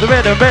 we rock to the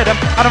rhythm,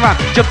 and around.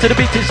 Jump to the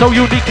beat, it's so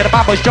unique. And the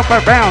Bibles jump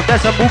around.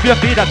 Dance and move your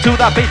feet up to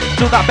that beat,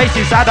 to that bass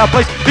inside our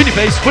place. In your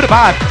face with a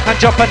vibe. And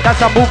jump and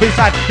dance and move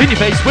inside. In your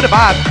face with a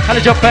vibe.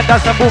 And jump and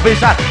dance and move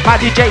inside. My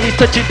DJ is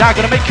touching down,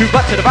 gonna make you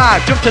rock to the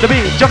vibe. Jump to the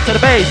beat, jump to the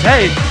bass.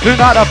 Hey, do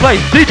not a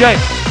place. DJ,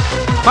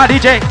 my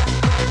DJ.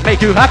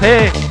 Make you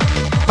happy,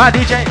 my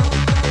DJ,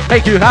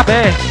 make you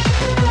happy.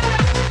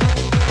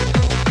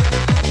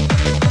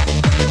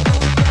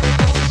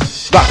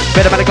 Rock,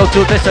 rhythm and I go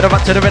to this, and I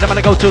rock to the rhythm and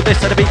I go to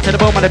this, and the beat to the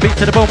boom, and the beat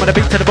to the boom, and the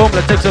beat to the boom,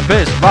 and it takes a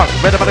piss. Rock,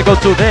 rhythm and I go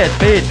to this,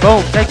 beat,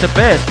 boom, takes a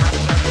piss.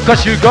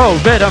 Cause you go,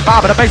 rhythm,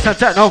 vibe, and the bass and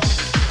techno.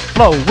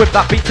 Flow with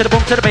that beat to the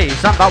boom to the bass.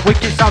 And that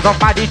wicked sounds of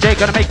my DJ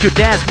gonna make you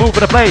dance, move with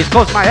the place.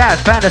 Close my eyes,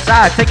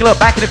 fantasize, take a look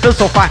back and it feels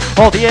so fine.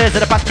 All the years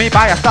that have passed me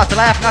by, I start to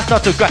laugh and I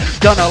start to cry.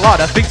 Done a lot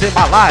of things in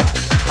my life,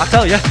 I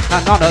tell you,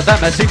 and none of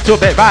them seem to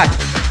be right.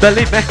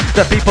 Believe me,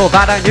 the people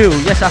that I knew,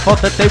 yes I thought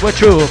that they were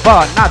true,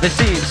 but now they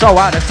seem so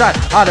out of sight,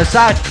 out of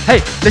sight.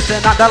 Hey, listen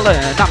and I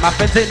learn, now my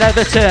friends they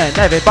never turn.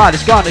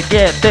 Everybody's gonna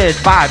get this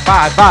vibe,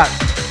 vibe, vibe.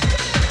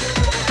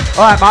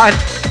 Alright mine,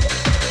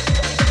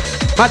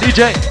 my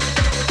DJ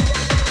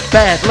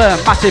Bedlam,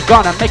 massive,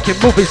 gonna make him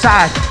move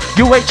inside.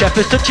 UHF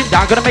is touching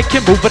down, gonna make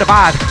him move with a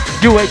vibe.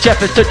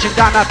 UHF is touching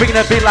down, now bringing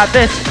a beat like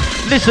this.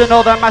 Listen,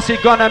 all the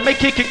massive, gonna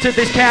make you kick to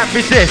this, can't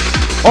resist.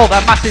 All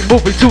that massive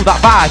moving to that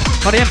vibe.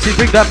 On the MC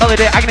bring the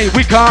melody agony,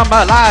 we come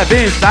alive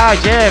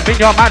inside, yeah, in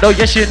your mind, oh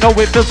yes you know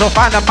it feels so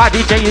fine. And my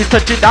DJ is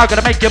touching down,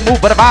 gonna make you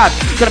move with the vibe.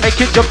 Gonna make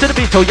you jump to the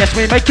beat, oh yes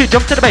we make you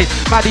jump to the bass.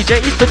 My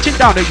DJ is touching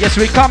down, oh yes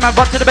we come and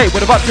rock to the beat,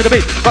 with a rock to the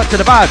beat, rock to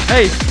the vibe,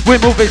 hey, we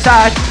move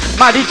inside.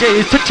 My DJ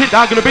is touching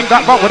down, gonna bring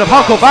that rock with a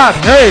hardcore vibe,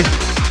 hey.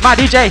 My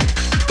DJ,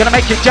 gonna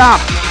make you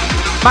jump.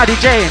 My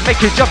DJ,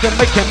 make you jump and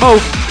make you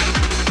move.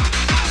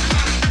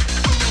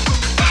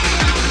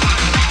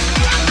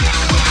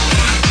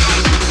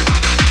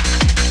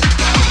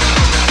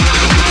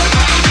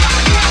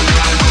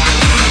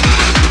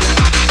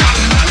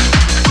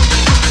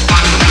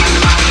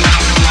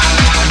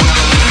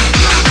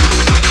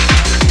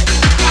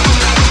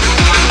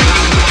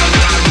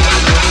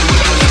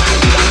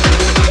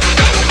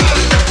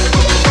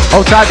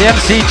 Outside the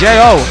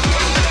MCJO.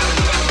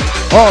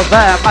 Oh,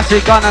 there,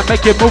 massive gonna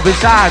make you move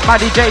inside. My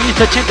DJ is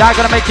touching down,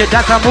 gonna make you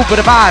dance and move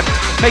with the vibe.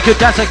 Make you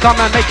dance and come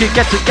and make you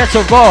get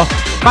so raw.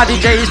 My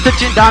DJ is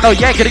touching down, oh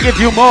yeah, gonna give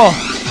you more.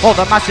 Oh,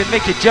 the massive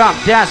make you jump,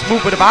 dance,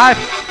 move with the vibe.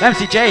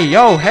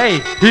 MCJO,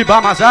 hey, he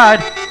by my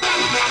side.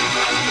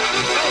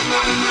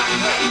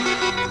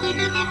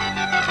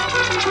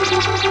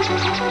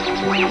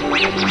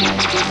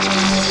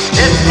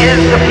 This is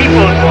the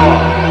people's war.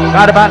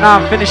 Right about now,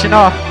 I'm finishing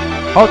off.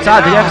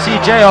 Outside the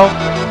MCJO.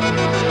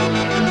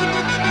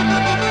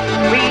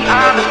 We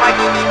are the fight.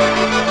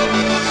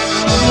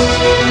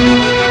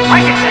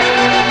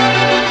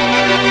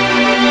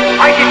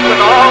 Fighting with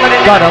all that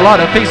is. Got a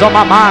lot of things on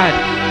my mind.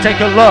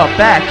 Take a look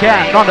back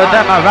and none of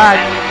them are right.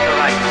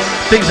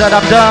 Things that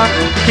I've done,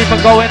 keep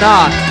on going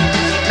on.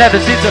 Never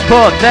seem to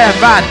put them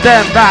right.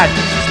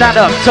 Stand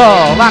up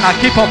tall and I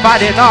keep on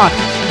fighting on.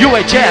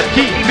 UHF,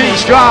 keep me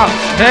strong.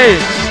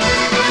 Hey,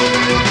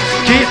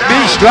 keep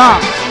me strong.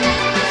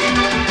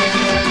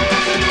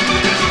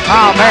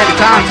 How many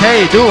times,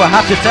 hey, do I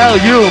have to tell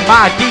you?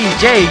 My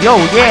DJ, yo,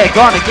 yeah,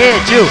 gonna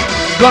get you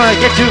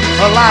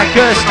like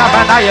a snap.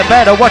 And now you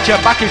better watch your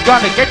back, he's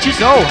gonna get you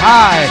so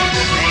high.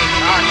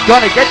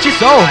 Gonna get you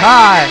so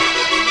high.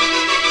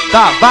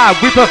 That vibe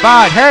we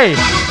provide, hey.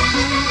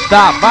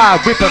 That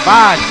vibe we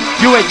provide.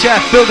 UHF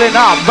building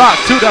up, rock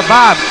to the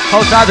vibe.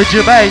 Outside the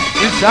Jubei,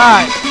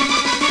 inside.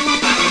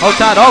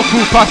 Outside all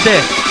crew posse.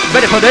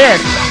 Ready for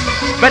this,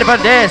 ready for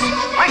this.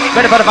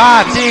 Ready for the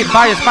vibe,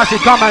 Defiance,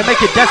 massive come and make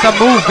it dance and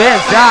move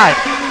inside.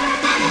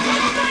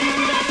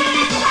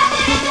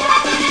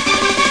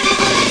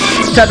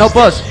 Techno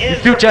buzz, the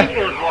future,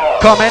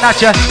 coming at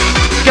ya.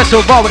 Get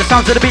so raw with the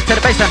sounds of the beat to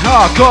the bass and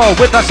hardcore.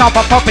 With the sound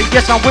pumping,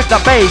 yes I'm with the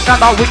bass.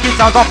 And all wicked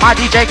sounds of my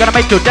DJ gonna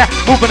make you dance,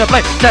 move in the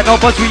place. Techno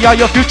buzz, we are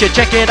your future,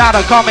 check it out,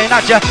 I'm coming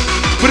at ya.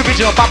 With the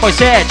original bad boy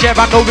said, yeah,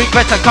 I no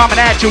regrets, I'm coming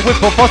at you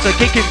with full force and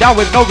kicking down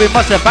with no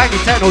remorse. And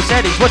banging techno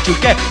settings, what you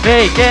get,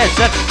 hey, yes,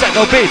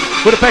 techno beat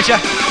with the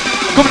pressure.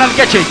 Coming and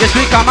get you, yes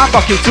we come and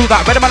rock you to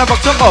that rhythm and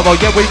rock tomorrow.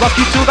 Yeah, we rock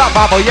you to that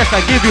Bible, yes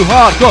I give you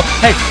hardcore.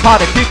 Hey,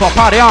 party people,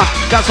 party on,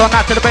 dance on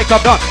that to the break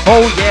of dawn.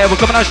 Oh yeah, we're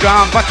coming on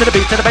strong, back to the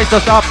beat, to the bass,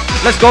 don't stop.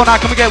 Let's go now,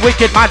 come and get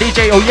wicked, my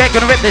DJ. Oh yeah,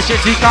 gonna rip this shit,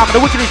 see calm and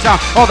the wickedly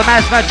sound. All the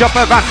mass man jump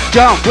around,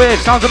 jump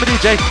with sounds of my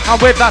DJ. And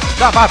with that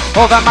vibe,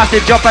 all that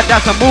massive jump and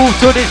dance and move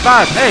to this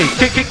vibe. Hey,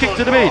 kick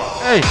to the beat,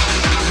 hey,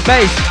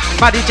 bass.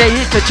 My DJ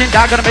is touching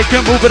down, gonna make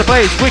him move with the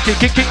place. Wicked,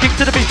 kick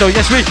to the beat, oh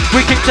yes we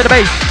kick to the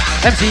bass.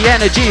 MC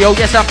energy, oh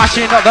yes I'm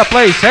mashing up the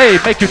place. Hey,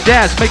 make you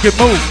dance, make you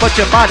move, put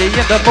your body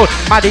in the mood.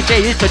 My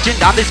DJ is touching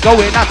down, this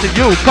going out to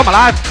you. Come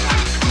alive,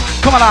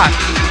 come alive,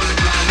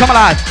 come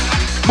alive.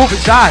 Move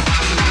inside.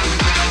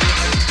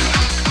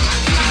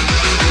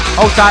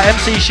 Outside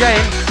MC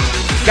Shane,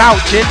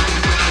 gouching.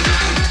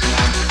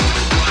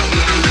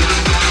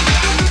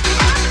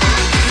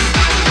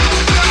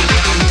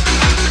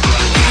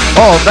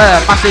 Oh there,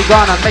 massive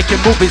gonna make you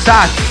move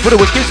inside. With the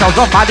wicked sounds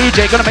of my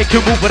DJ, gonna make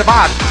you move with the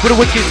vibe. With the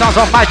wicked sounds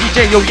of my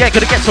DJ, yo yeah,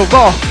 gonna get so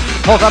raw.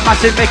 All the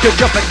massive make you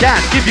jump and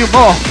dance, give you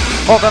more.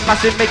 All the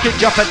massive make you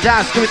jump and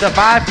dance, give it the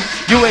vibe.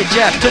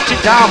 UHF, touch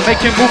it down,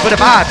 make you move with the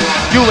vibe.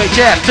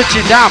 UHF, touch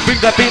it down, bring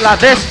the beat like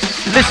this.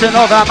 Listen,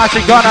 all the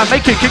massive gonna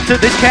make you kick to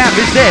this camp,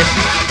 is this.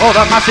 All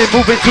the massive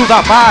moving to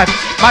that vibe.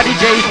 My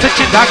DJ is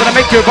touching down, gonna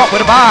make you rock with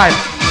the vibe.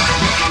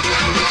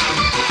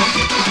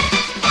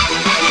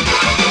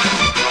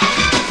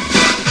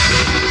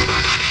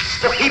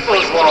 The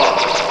people's war.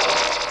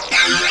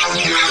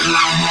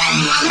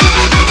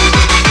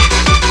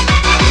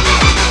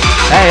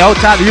 Hey, old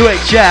time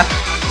UHF.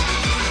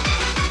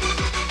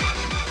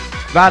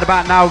 Right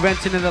about now,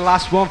 renting in the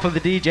last one for the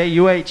DJ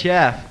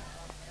UHF.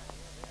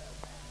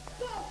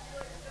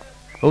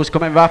 Who's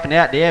coming roughing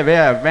out the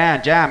area?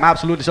 Ran, jam,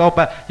 absolutely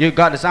super. You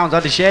got the sounds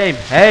of the shame.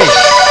 Hey.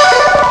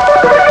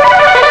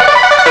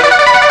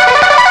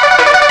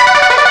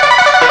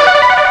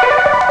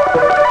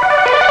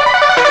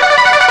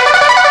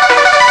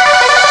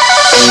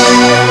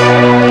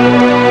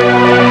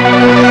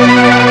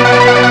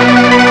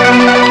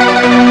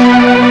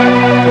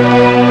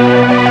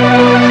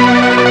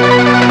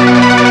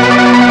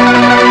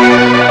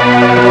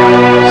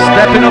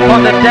 Stepping up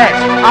on the decks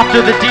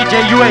after the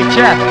DJ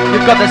UHF,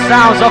 you've got the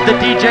sounds of the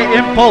DJ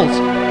Impulse,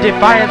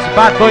 Defiance,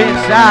 bad boy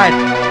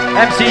inside.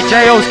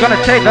 MCJO's gonna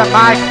take the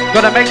mic,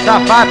 gonna make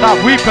that vibe that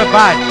we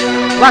provide.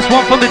 Last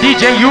one from the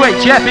DJ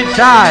UHF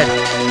inside.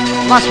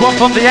 Last one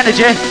from the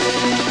energy.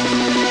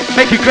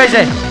 Make you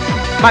crazy.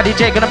 My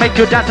DJ gonna make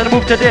you dance and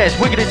move to this.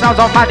 Wiggity sounds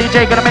on my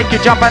DJ gonna make you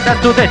jump and dance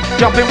to this.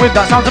 Jumping with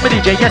that sounds of my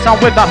DJ. Yes, I'm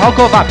with that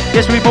hardcore vibe.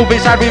 Yes, we move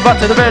inside, we run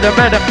to the rhythm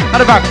and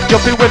the vibe.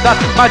 Jumping with that,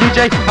 my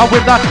DJ, I'm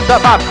with that, the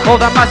vibe. All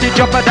that massive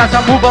jump and dance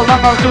and move along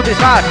to this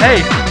vibe.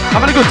 Hey,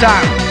 having a good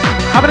time.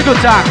 Having a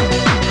good time.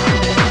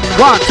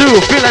 1, 2,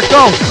 3, let's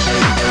go.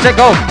 Set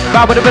go.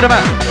 Vibe with a bit of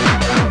it.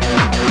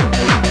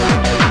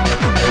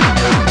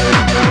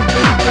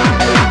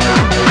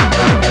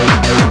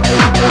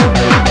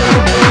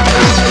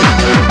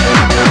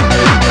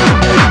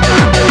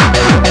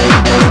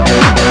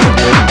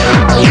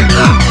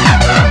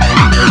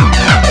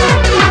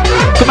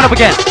 Coming up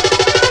again.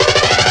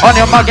 On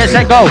your mark, get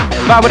set, go.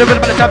 Vibe with a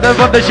rhythm and time to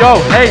run the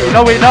show. Hey, you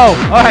know we know.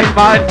 Alright,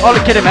 man. All the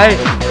kidding, mate.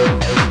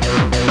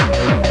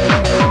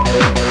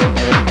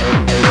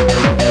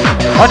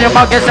 On your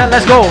mark, get set,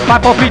 let's go.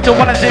 5, 4, 3, 2,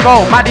 1 and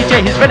 0. My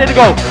DJ, he's ready to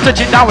go.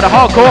 Touching down with a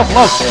hardcore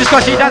flow. Just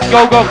cause he dance,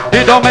 go, go.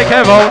 You don't make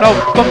it roll, no.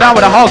 Come down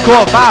with a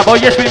hardcore vibe. Oh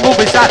yes, we move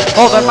inside.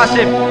 All the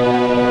massive.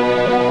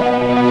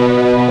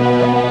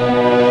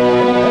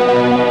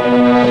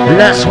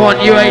 Last one,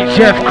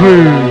 UHF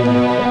crew.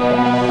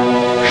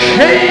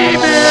 Shame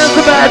is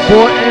the bad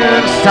boy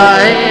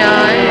inside.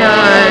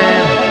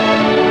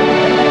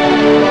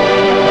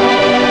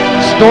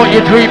 Start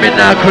your dreaming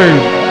now, crew.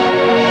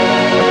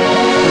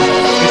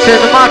 You turn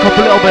the mic up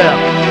a little bit.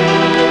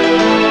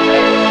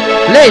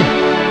 Lee.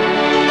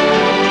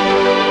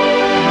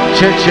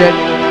 Check, check.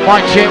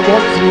 Mic check, 1,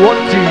 2, 1,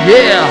 2,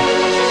 yeah.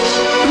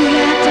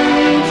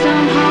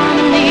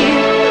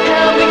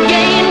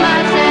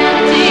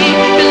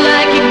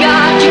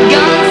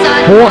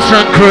 Horse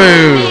and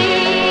crew.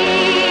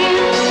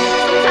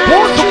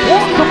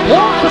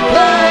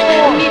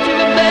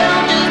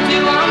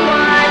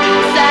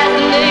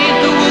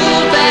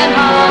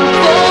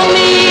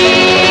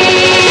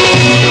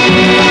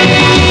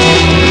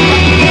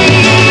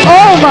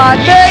 Oh my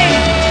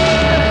name!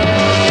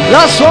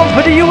 Last one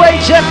for the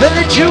UHF and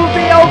the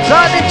Jubei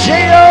outside the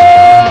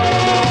jail.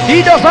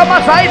 He does have my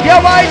type,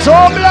 your white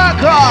or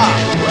black.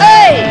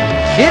 Hey!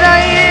 In a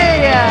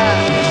ear!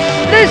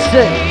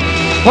 Listen!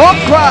 Pop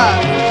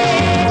crowd!